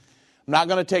Nations. I'm not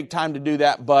going to take time to do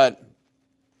that, but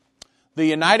the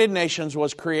United Nations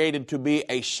was created to be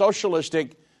a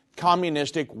socialistic,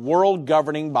 communistic, world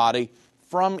governing body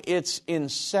from its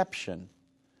inception.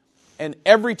 And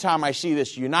every time I see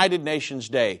this United Nations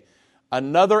Day,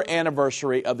 another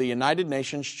anniversary of the United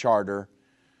Nations Charter,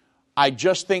 I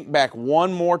just think back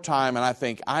one more time and I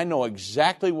think, I know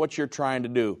exactly what you're trying to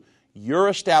do. You're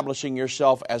establishing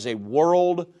yourself as a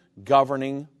world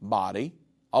governing body,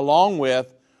 along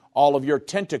with all of your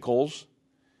tentacles,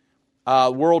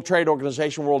 World Trade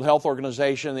Organization, World Health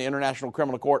Organization, the International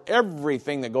Criminal Court,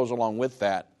 everything that goes along with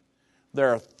that.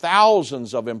 There are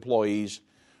thousands of employees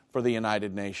for the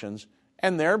United Nations,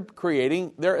 and they're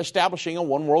establishing a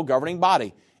one world governing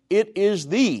body. It is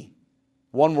the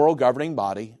one world governing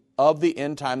body of the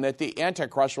end time that the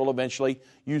Antichrist will eventually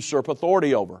usurp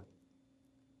authority over.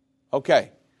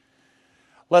 Okay.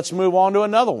 Let's move on to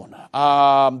another one.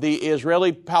 The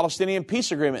Israeli-Palestinian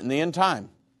peace agreement in the end time.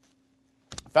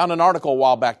 I found an article a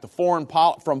while back,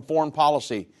 from Foreign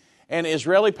Policy. And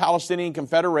Israeli-Palestinian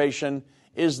Confederation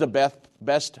is the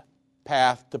best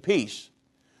path to peace.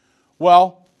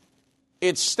 Well,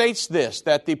 it states this,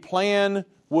 that the plan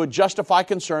would justify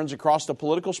concerns across the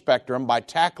political spectrum by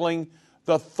tackling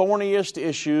the thorniest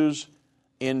issues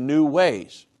in new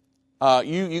ways.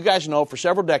 You guys know for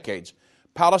several decades,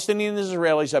 Palestinians and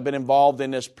Israelis have been involved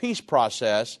in this peace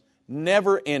process,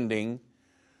 never ending,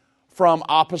 from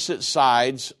opposite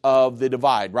sides of the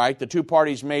divide, right? The two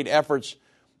parties made efforts,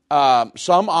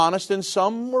 some honest and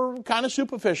some were kind of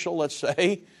superficial, let's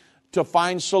say, to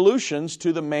find solutions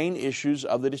to the main issues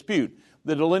of the dispute.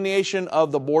 The delineation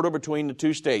of the border between the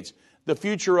two states, the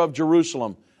future of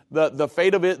Jerusalem, the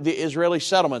fate of the Israeli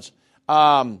settlements,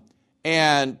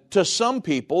 and to some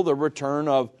people, the return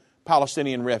of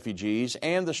Palestinian refugees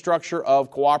and the structure of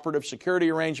cooperative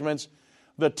security arrangements,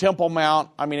 the Temple Mount.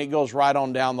 I mean, it goes right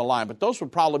on down the line, but those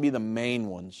would probably be the main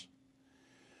ones.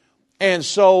 And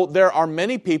so there are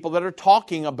many people that are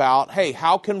talking about, hey,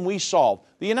 how can we solve?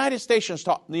 The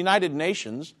United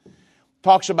Nations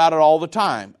talks about it all the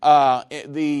time.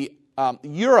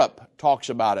 Europe talks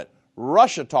about it.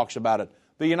 Russia talks about it.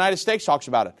 The United States talks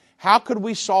about it. How could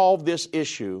we solve this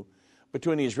issue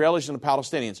between the Israelis and the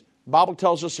Palestinians? The Bible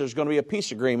tells us there's going to be a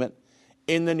peace agreement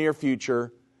in the near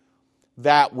future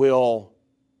that will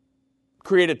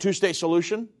create a two-state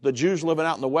solution. The Jews living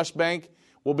out in the West Bank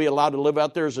will be allowed to live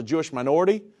out there as a Jewish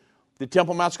minority. The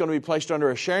Temple Mount's going to be placed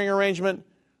under a sharing arrangement.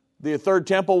 The third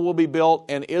temple will be built,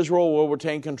 and Israel will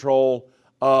retain control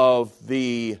of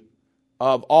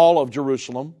all of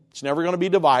Jerusalem. It's never going to be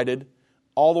divided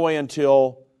all the way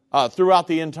until throughout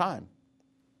the end time.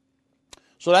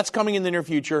 So that's coming in the near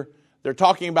future. They're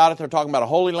talking about it. They're talking about a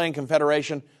Holy Land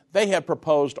Confederation. They have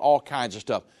proposed all kinds of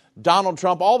stuff. Donald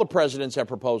Trump, all the presidents have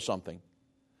proposed something.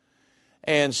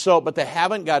 And so, but they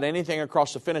haven't got anything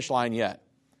across the finish line yet.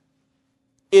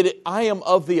 I am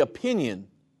of the opinion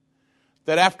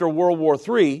that after World War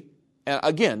III, and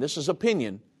again, this is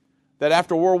opinion, that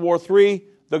after World War III,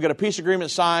 they'll get a peace agreement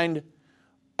signed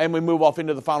and we move off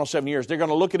into the final 7 years. They're going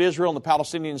to look at Israel and the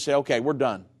Palestinians and say, okay, we're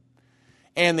done.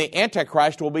 And the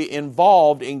Antichrist will be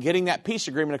involved in getting that peace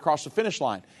agreement across the finish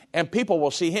line. And people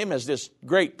will see him as this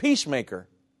great peacemaker.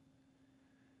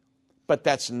 But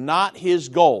that's not his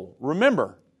goal.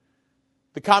 Remember,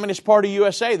 the Communist Party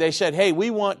USA, they said, hey, we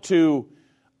want to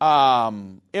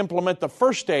implement the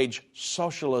first stage,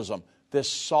 socialism, this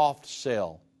soft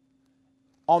sell,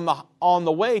 on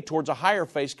the way towards a higher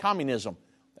phase, communism.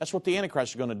 That's what the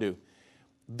Antichrist is going to do.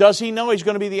 Does he know he's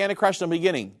going to be the Antichrist in the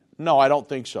beginning? No, I don't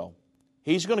think so.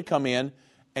 He's going to come in,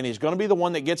 and he's going to be the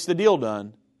one that gets the deal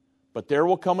done, but there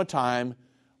will come a time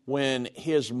when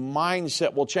his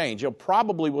mindset will change. It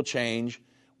probably will change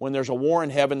when there's a war in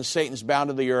heaven, Satan's bound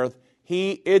to the earth.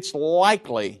 It's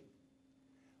likely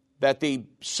that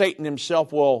Satan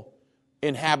himself will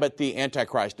inhabit the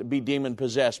Antichrist, be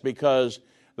demon-possessed, because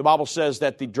the Bible says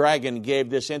that the dragon gave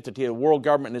this entity, the world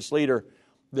government and its leader,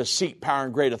 the seat, power,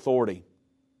 and great authority.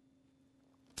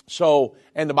 So,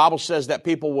 and the Bible says that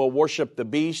people will worship the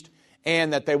beast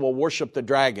and that they will worship the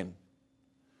dragon.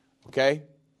 Okay?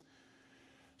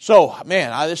 So,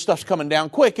 man, this stuff's coming down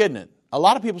quick, isn't it? A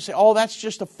lot of people say, oh, that's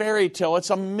just a fairy tale.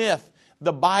 It's a myth.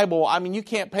 The Bible, I mean, you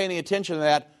can't pay any attention to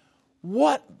that.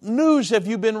 What news have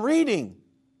you been reading?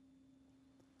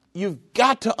 You've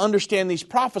got to understand these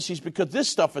prophecies because this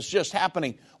stuff is just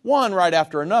happening one right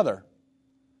after another.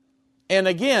 And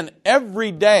again,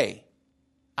 every day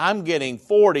I'm getting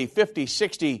 40, 50,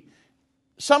 60,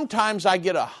 sometimes I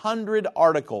get 100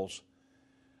 articles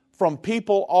from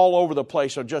people all over the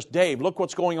place. Or just, Dave, look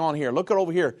what's going on here. Look at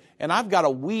over here. And I've got to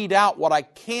weed out what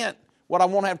I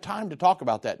won't have time to talk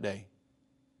about that day.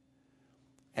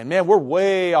 And man, we're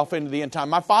way off into the end time.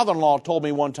 My father-in-law told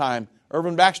me one time,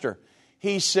 Irvin Baxter,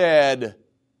 he said,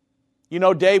 you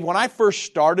know, Dave, when I first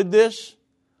started this,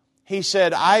 he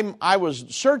said, I was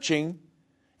searching,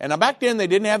 and back then they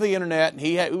didn't have the internet, and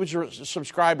he was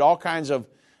subscribed to all kinds of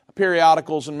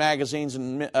periodicals and magazines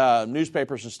and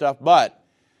newspapers and stuff, but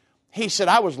he said,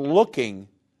 I was looking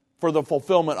for the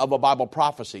fulfillment of a Bible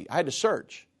prophecy. I had to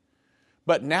search.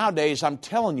 But nowadays, I'm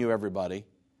telling you, everybody,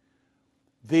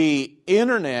 the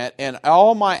internet and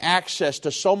all my access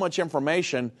to so much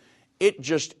information, it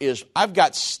just is, I've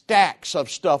got stacks of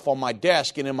stuff on my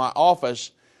desk and in my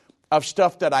office of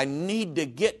stuff that I need to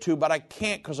get to, but I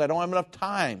can't because I don't have enough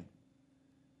time.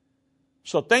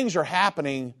 So things are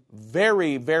happening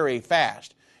very, very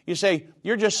fast. You say,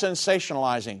 you're just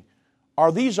sensationalizing.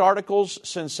 Are these articles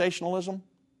sensationalism?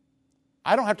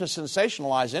 I don't have to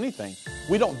sensationalize anything.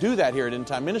 We don't do that here at End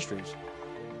Time Ministries.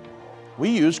 We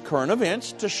use current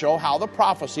events to show how the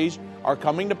prophecies are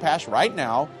coming to pass right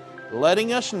now,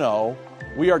 letting us know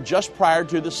we are just prior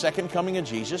to the second coming of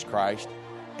Jesus Christ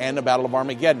and the Battle of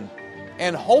Armageddon.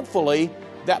 And hopefully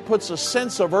that puts a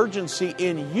sense of urgency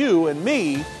in you and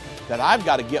me that I've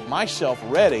got to get myself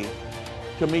ready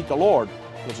to meet the Lord,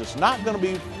 because it's not going to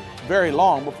be very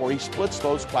long before He splits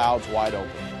those clouds wide open.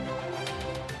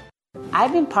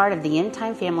 I've been part of the End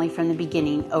Time family from the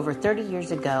beginning over 30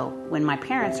 years ago when my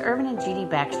parents, Irvin and Judy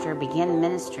Baxter, began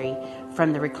ministry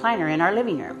from the recliner in our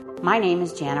living room. My name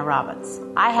is Jana Robbins.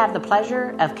 I have the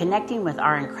pleasure of connecting with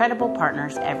our incredible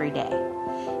partners every day.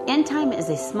 End Time is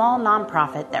a small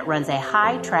nonprofit that runs a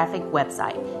high-traffic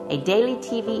website, a daily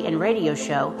TV and radio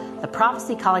show, the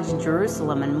Prophecy College in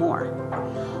Jerusalem, and more.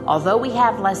 Although we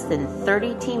have less than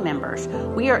 30 team members,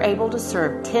 we are able to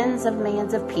serve tens of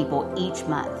millions of people each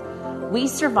month. We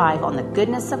survive on the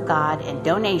goodness of God and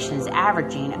donations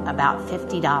averaging about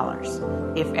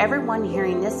 $50. If everyone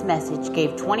hearing this message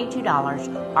gave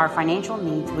 $22, our financial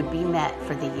needs would be met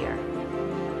for the year.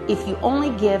 If you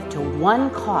only give to one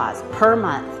cause per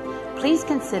month, please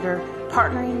consider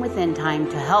partnering with End Time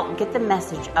to help get the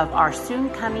message of our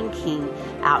soon-coming King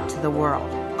out to the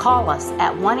world. Call us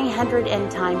at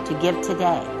 1-800-END-TIME to give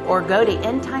today, or go to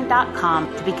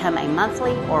endtime.com to become a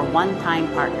monthly or one-time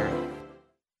partner.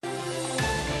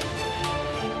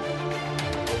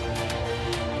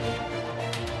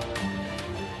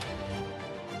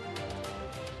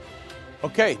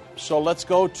 Okay, so let's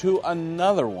go to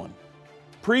another one.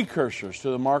 Precursors to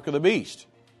the mark of the beast.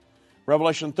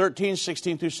 Revelation 13,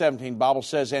 16 through 17, Bible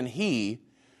says, And He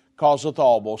causeth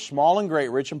all, both small and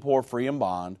great, rich and poor, free and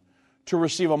bond, to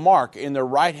receive a mark in their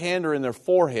right hand or in their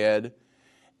forehead,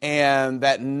 and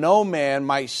that no man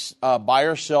might buy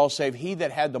or sell save he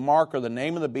that had the mark or the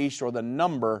name of the beast or the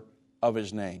number of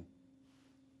his name.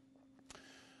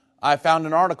 I found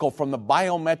an article from the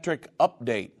Biometric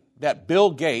Update that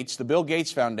Bill Gates, the Bill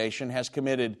Gates Foundation, has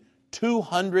committed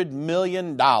 $200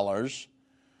 million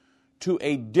to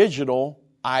a digital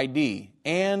ID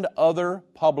and other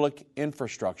public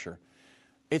infrastructure.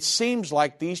 It seems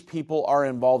like these people are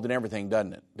involved in everything,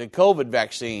 doesn't it? The COVID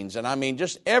vaccines, and I mean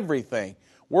just everything.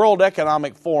 World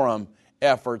Economic Forum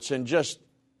efforts, and just,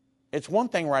 it's one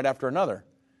thing right after another.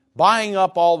 Buying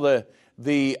up all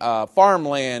the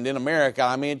farmland in America.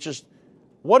 I mean, just,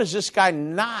 what is this guy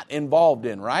not involved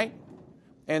in, right?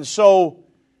 And so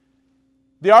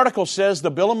the article says the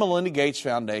Bill and Melinda Gates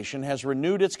Foundation has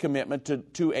renewed its commitment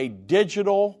to a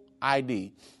digital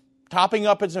ID, topping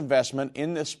up its investment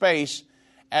in this space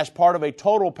as part of a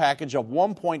total package of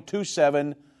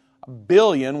 $1.27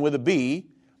 billion with a B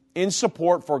in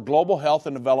support for global health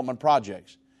and development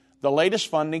projects. The latest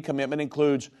funding commitment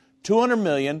includes $200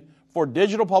 million for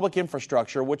digital public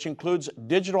infrastructure, which includes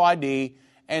digital ID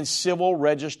and civil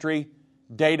registry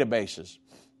databases.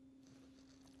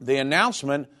 The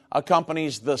announcement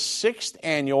accompanies the 6th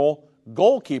annual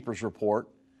Goalkeepers Report,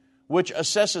 which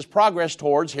assesses progress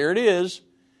towards, here it is,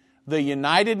 the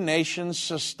United Nations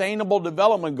Sustainable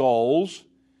Development Goals,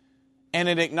 and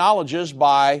it acknowledges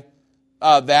by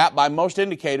most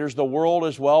indicators the world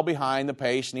is well behind the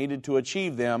pace needed to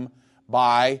achieve them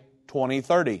by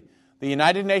 2030. The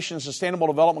United Nations Sustainable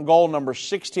Development Goal number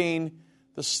 16,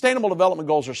 the Sustainable Development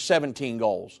Goals are 17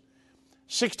 goals.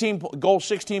 Goal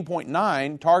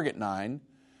 16.9, Target 9,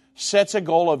 sets a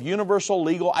goal of universal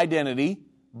legal identity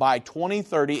by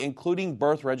 2030, including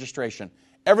birth registration.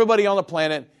 Everybody on the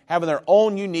planet having their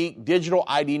own unique digital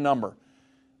ID number.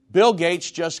 Bill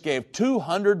Gates just gave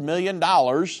 $200 million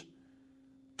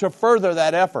to further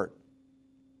that effort.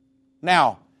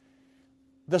 Now,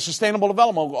 the Sustainable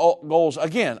Development Goals,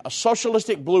 again, a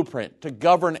socialistic blueprint to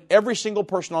govern every single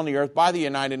person on the earth by the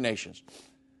United Nations.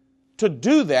 To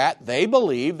do that, they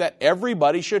believe that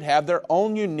everybody should have their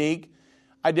own unique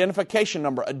identification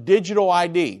number, a digital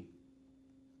ID.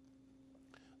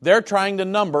 They're trying to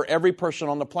number every person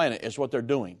on the planet, is what they're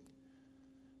doing.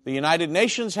 The United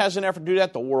Nations has an effort to do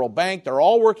that, the World Bank, they're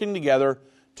all working together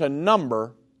to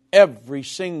number every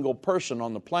single person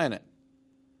on the planet.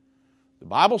 The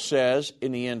Bible says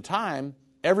in the end time,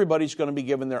 everybody's going to be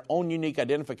given their own unique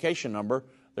identification number.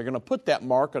 They're going to put that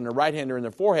mark on their right hand or in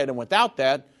their forehead, and without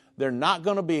that, they're not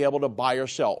going to be able to buy or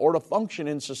sell or to function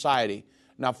in society.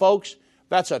 Now, folks,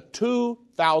 that's a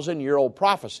 2,000-year-old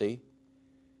prophecy,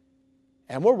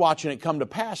 and we're watching it come to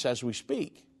pass as we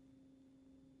speak.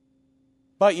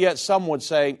 But yet some would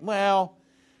say, well,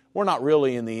 we're not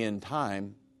really in the end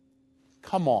time.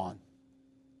 Come on.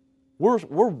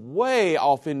 We're way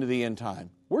off into the end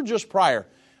time. We're just prior.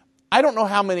 I don't know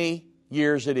how many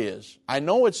years it is. I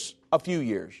know it's a few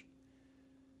years.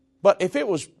 But if it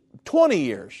was 20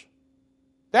 years,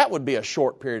 that would be a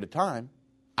short period of time.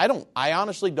 I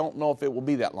honestly don't know if it will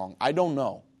be that long. I don't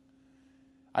know.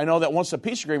 I know that once the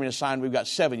peace agreement is signed, we've got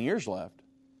 7 years left.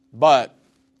 But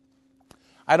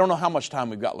I don't know how much time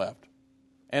we've got left.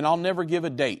 And I'll never give a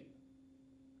date.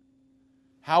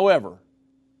 However,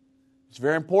 it's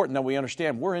very important that we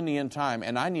understand we're in the end time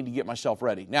and I need to get myself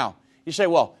ready. Now, you say,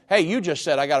 well, hey, you just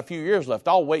said I got a few years left.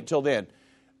 I'll wait till then.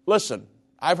 Listen,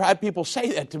 I've had people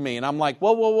say that to me and I'm like,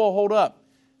 whoa, hold up.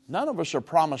 None of us are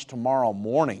promised tomorrow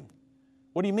morning.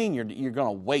 What do you mean you're going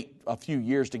to wait a few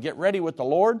years to get ready with the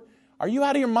Lord? Are you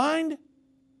out of your mind?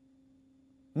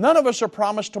 None of us are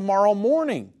promised tomorrow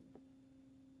morning.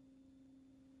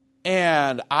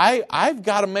 And I've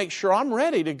got to make sure I'm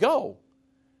ready to go.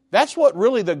 That's what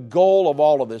really the goal of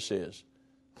all of this is.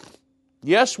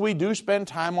 Yes, we do spend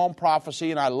time on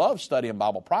prophecy, and I love studying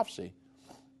Bible prophecy.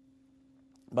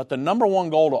 But the number one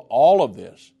goal to all of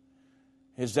this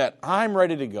is that I'm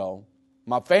ready to go,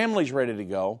 my family's ready to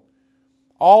go,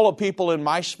 all the people in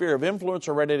my sphere of influence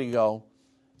are ready to go,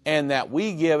 and that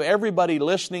we give everybody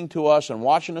listening to us and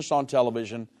watching us on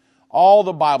television, all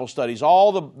the Bible studies,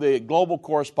 all the global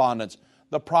correspondence,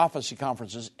 the prophecy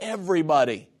conferences,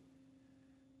 everybody,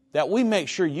 that we make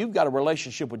sure you've got a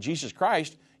relationship with Jesus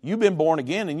Christ, you've been born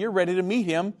again, and you're ready to meet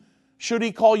Him should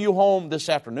He call you home this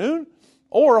afternoon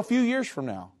or a few years from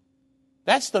now.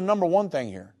 That's the number one thing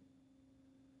here.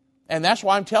 And that's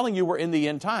why I'm telling you we're in the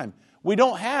end time. We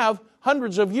don't have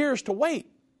hundreds of years to wait.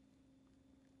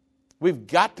 We've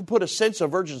got to put a sense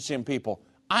of urgency in people.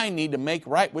 I need to make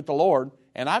right with the Lord,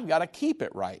 and I've got to keep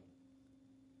it right.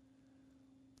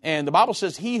 And the Bible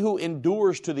says, he who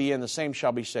endures to the end, the same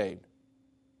shall be saved.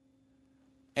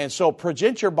 And so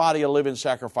present your body a living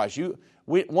sacrifice.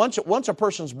 Once a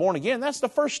person's born again, that's the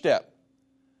first step.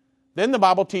 Then the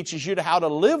Bible teaches you how to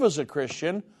live as a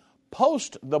Christian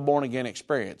post the born again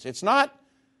experience. It's not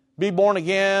be born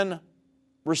again,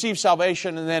 receive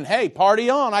salvation, and then, hey, party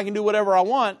on, I can do whatever I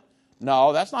want.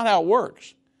 No, that's not how it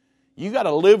works. You got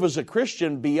to live as a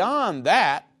Christian beyond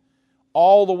that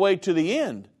all the way to the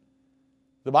end.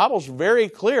 The Bible's very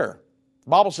clear. The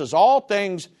Bible says all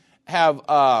things have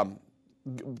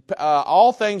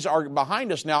all things are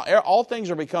behind us now. All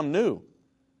things are become new.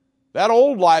 That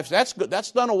old life, that's good.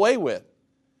 That's done away with.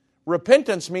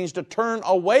 Repentance means to turn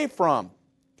away from.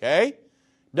 Okay?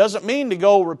 Doesn't mean to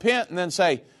go repent and then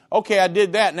say, okay, I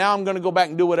did that. Now I'm going to go back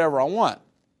and do whatever I want.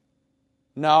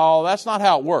 No, that's not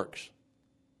how it works.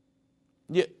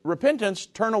 Repentance,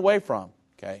 turn away from.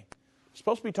 Okay? We're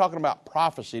supposed to be talking about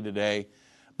prophecy today,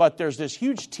 but there's this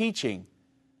huge teaching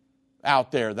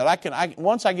out there that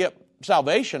once I get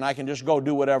salvation, I can just go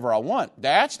do whatever I want.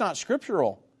 That's not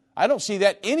scriptural. I don't see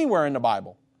that anywhere in the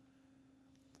Bible.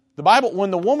 The Bible,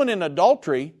 when the woman in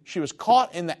adultery, she was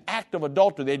caught in the act of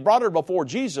adultery. They brought her before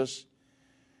Jesus,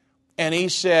 and he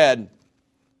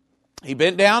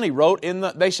bent down, he wrote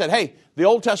they said, hey, the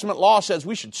Old Testament law says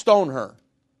we should stone her.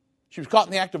 She was caught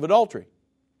in the act of adultery.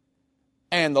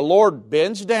 And the Lord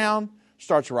bends down,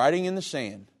 starts writing in the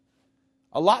sand.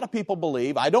 A lot of people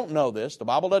believe, I don't know this, the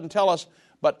Bible doesn't tell us,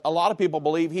 but a lot of people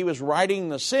believe he was writing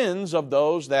the sins of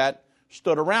those that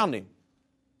stood around him.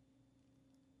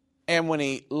 And when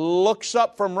he looks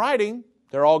up from writing,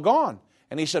 they're all gone.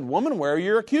 And he said, woman, where are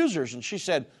your accusers? And she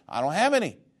said, I don't have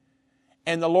any.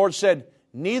 And the Lord said,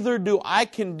 neither do I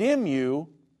condemn you.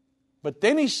 But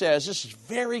then he says, this is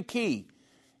very key.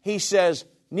 He says,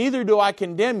 neither do I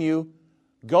condemn you.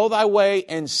 Go thy way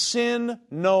and sin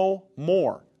no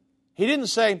more. He didn't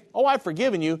say, oh, I've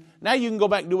forgiven you. Now you can go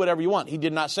back and do whatever you want. He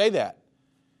did not say that.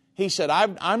 He said,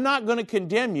 I'm not going to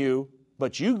condemn you,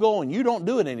 but you go and you don't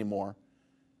do it anymore.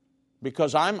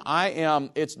 Because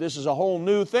this is a whole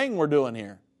new thing we're doing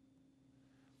here.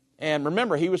 And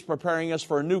remember, he was preparing us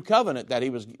for a new covenant that he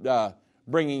was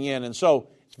bringing in. And so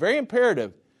it's very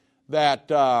imperative that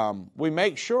we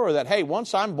make sure that, hey,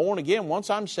 once I'm born again,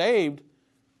 once I'm saved,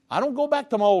 I don't go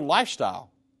back to my old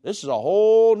lifestyle. This is a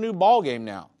whole new ballgame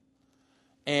now.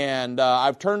 And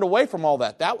I've turned away from all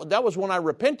that. That was when I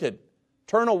repented.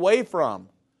 Turn away from.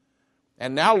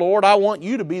 And now, Lord, I want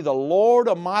you to be the Lord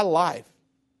of my life.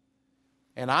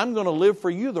 And I'm going to live for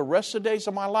you the rest of the days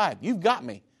of my life. You've got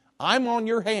me. I'm on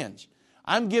your hands.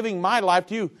 I'm giving my life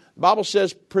to you. The Bible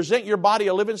says, present your body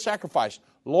a living sacrifice.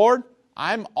 Lord,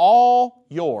 I'm all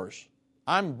yours.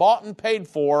 I'm bought and paid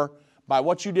for by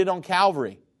what you did on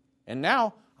Calvary. And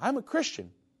now I'm a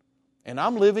Christian. And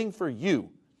I'm living for you.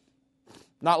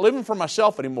 Not living for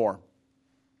myself anymore.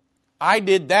 I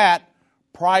did that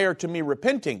prior to me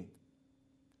repenting.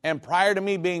 And prior to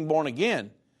me being born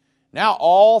again. Now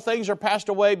all things are passed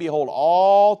away. Behold,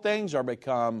 all things are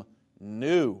become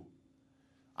new.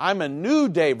 I'm a new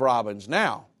Dave Robbins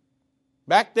now.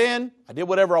 Back then, I did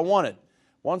whatever I wanted.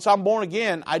 Once I'm born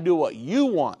again, I do what you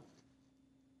want.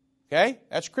 Okay?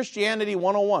 That's Christianity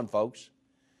 101, folks.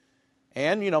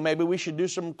 And, maybe we should do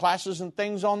some classes and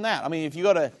things on that. I mean, if you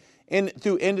go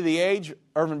through End of the Age,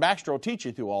 Irvin Baxter will teach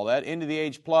you through all that. End of the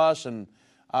Age Plus and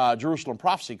Jerusalem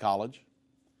Prophecy College.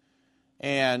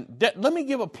 And let me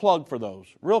give a plug for those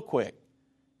real quick.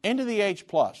 End of the Age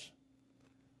Plus.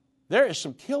 There is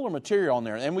some killer material on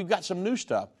there, and we've got some new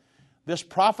stuff. This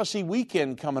prophecy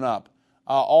weekend coming up,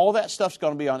 all that stuff's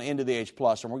going to be on End of the Age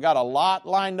Plus, and we've got a lot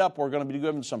lined up. We're going to be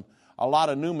giving a lot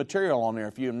of new material on there.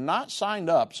 If you've not signed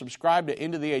up, subscribe to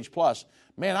End of the Age Plus,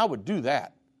 man, I would do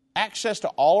that. Access to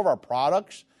all of our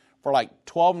products for like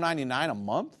 $12.99 a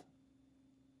month.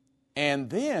 And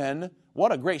then,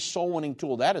 what a great soul-winning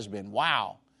tool that has been.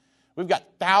 Wow. We've got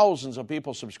thousands of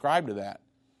people subscribed to that.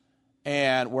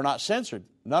 And we're not censored.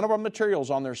 None of our materials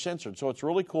on there censored. So it's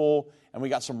really cool. And we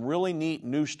got some really neat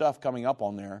new stuff coming up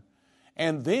on there.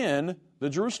 And then the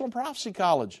Jerusalem Prophecy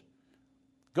College.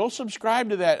 Go subscribe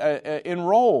to that.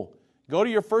 Enroll. Go to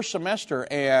your first semester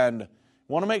and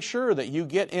want to make sure that you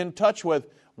get in touch with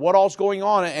what all's going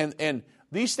on. And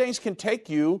these things can take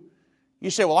you. You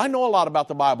say, well, I know a lot about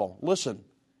the Bible. Listen,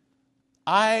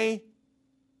 I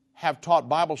have taught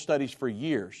Bible studies for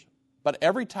years. But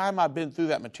every time I've been through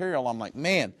that material, I'm like,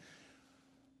 man,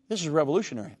 this is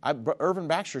revolutionary. Irvin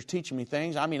Baxter's teaching me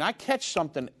things. I mean, I catch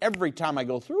something every time I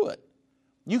go through it.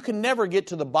 You can never get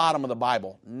to the bottom of the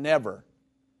Bible. Never.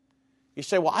 You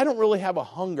say, well, I don't really have a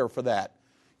hunger for that.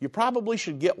 You probably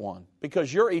should get one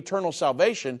because your eternal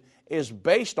salvation is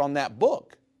based on that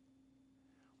book.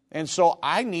 And so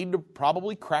I need to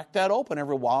probably crack that open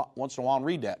every once in a while and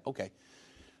read that. Okay.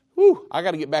 Whew, I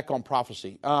got to get back on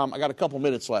prophecy. I got a couple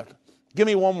minutes left. Give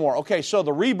me one more. Okay, so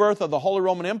the rebirth of the Holy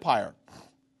Roman Empire.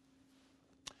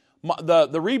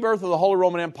 The rebirth of the Holy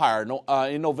Roman Empire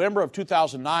in November of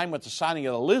 2009 with the signing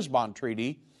of the Lisbon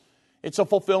Treaty. It's a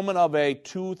fulfillment of a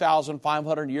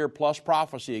 2,500-year plus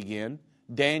prophecy again,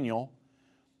 Daniel,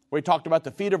 where he talked about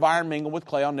the feet of iron mingled with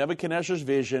clay on Nebuchadnezzar's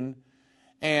vision,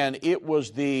 and it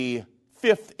was the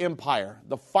fifth empire,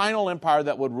 the final empire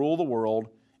that would rule the world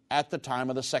at the time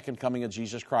of the second coming of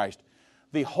Jesus Christ.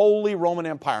 The Holy Roman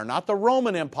Empire, not the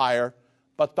Roman Empire,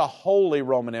 but the Holy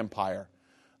Roman Empire.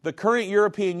 The current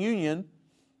European Union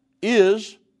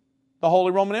is the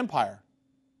Holy Roman Empire.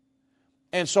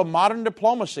 And so Modern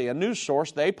Diplomacy, a news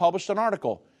source, they published an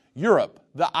article, Europe,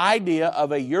 the idea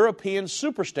of a European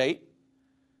superstate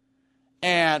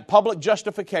and public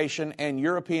justification and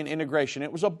European integration.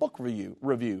 It was a book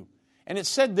review. And it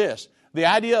said this, the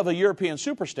idea of a European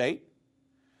superstate,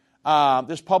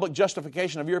 this public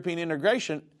justification of European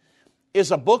integration,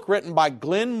 is a book written by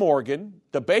Glenn Morgan,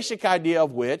 the basic idea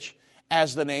of which,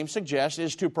 as the name suggests,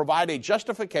 is to provide a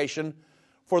justification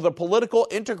for the political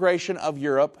integration of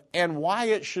Europe and why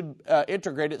it should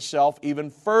integrate itself even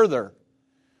further.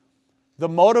 The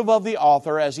motive of the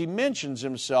author, as he mentions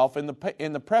himself in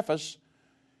the preface,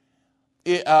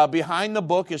 behind the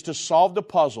book is to solve the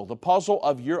puzzle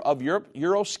of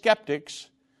Eurosceptics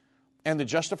and the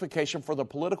justification for the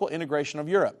political integration of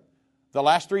Europe. The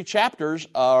last 3 chapters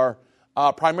are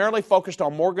primarily focused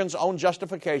on Morgan's own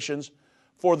justifications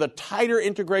for the tighter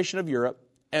integration of Europe,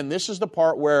 and this is the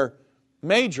part where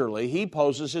majorly he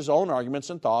poses his own arguments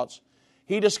and thoughts.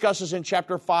 He discusses in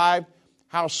chapter 5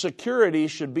 how security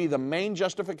should be the main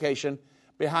justification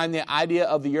behind the idea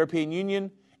of the European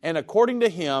Union, and according to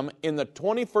him, in the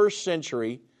 21st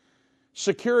century,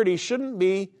 security shouldn't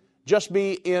just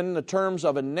be in the terms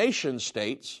of a nation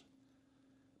states,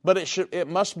 but it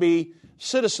must be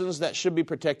citizens that should be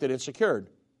protected and secured.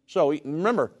 So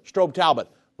remember, Strobe Talbot,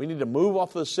 we need to move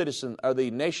off the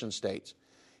nation states.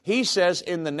 He says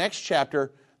in the next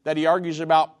chapter that he argues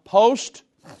about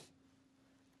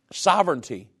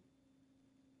post-sovereignty,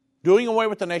 doing away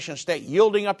with the nation state,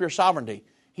 yielding up your sovereignty.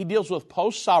 He deals with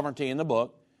post-sovereignty in the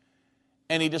book,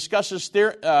 and he discusses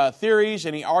theories,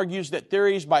 and he argues that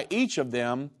theories by each of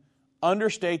them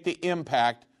understate the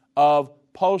impact of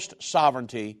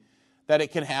post-sovereignty that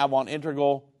it can have on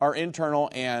internal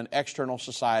and external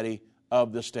society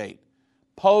of the state.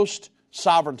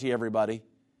 Post-sovereignty, everybody.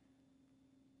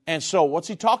 And so what's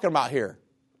he talking about here?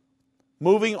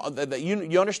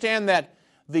 You understand that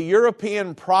the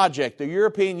European project, the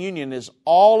European Union, is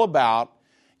all about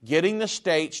getting the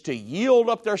states to yield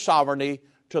up their sovereignty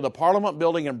to the Parliament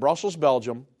building in Brussels,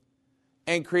 Belgium,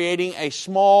 and creating a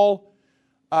small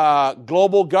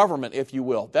global government, if you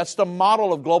will. That's the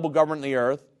model of global government in the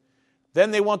earth.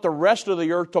 Then they want the rest of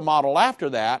the earth to model after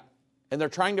that, and they're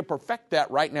trying to perfect that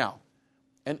right now.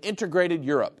 An integrated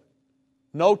Europe.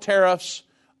 No tariffs,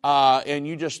 and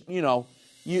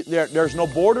there's no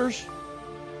borders.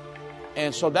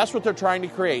 And so that's what they're trying to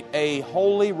create, a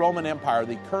Holy Roman Empire.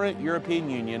 The current European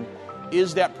Union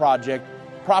is that project,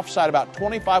 prophesied about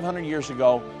 2,500 years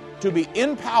ago, to be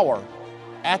in power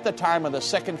at the time of the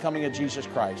second coming of Jesus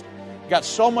Christ. Got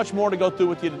so much more to go through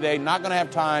with you today, not going to have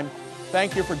time.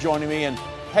 Thank you for joining me. And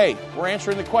hey, we're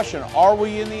answering the question, are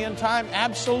we in the end time?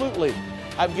 Absolutely.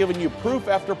 I've given you proof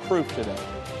after proof today.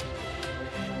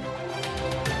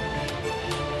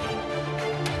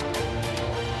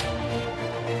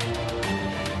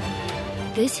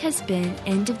 This has been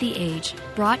End of the Age,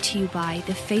 brought to you by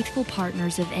the faithful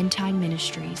partners of End Time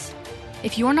Ministries.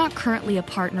 If you're not currently a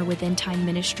partner with End Time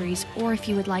Ministries, or if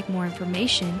you would like more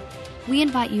information, we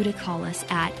invite you to call us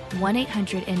at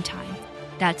 1-800-END-TIME.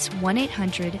 That's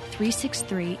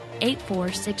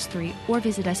 1-800-363-8463, or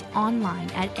visit us online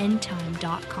at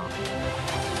endtime.com.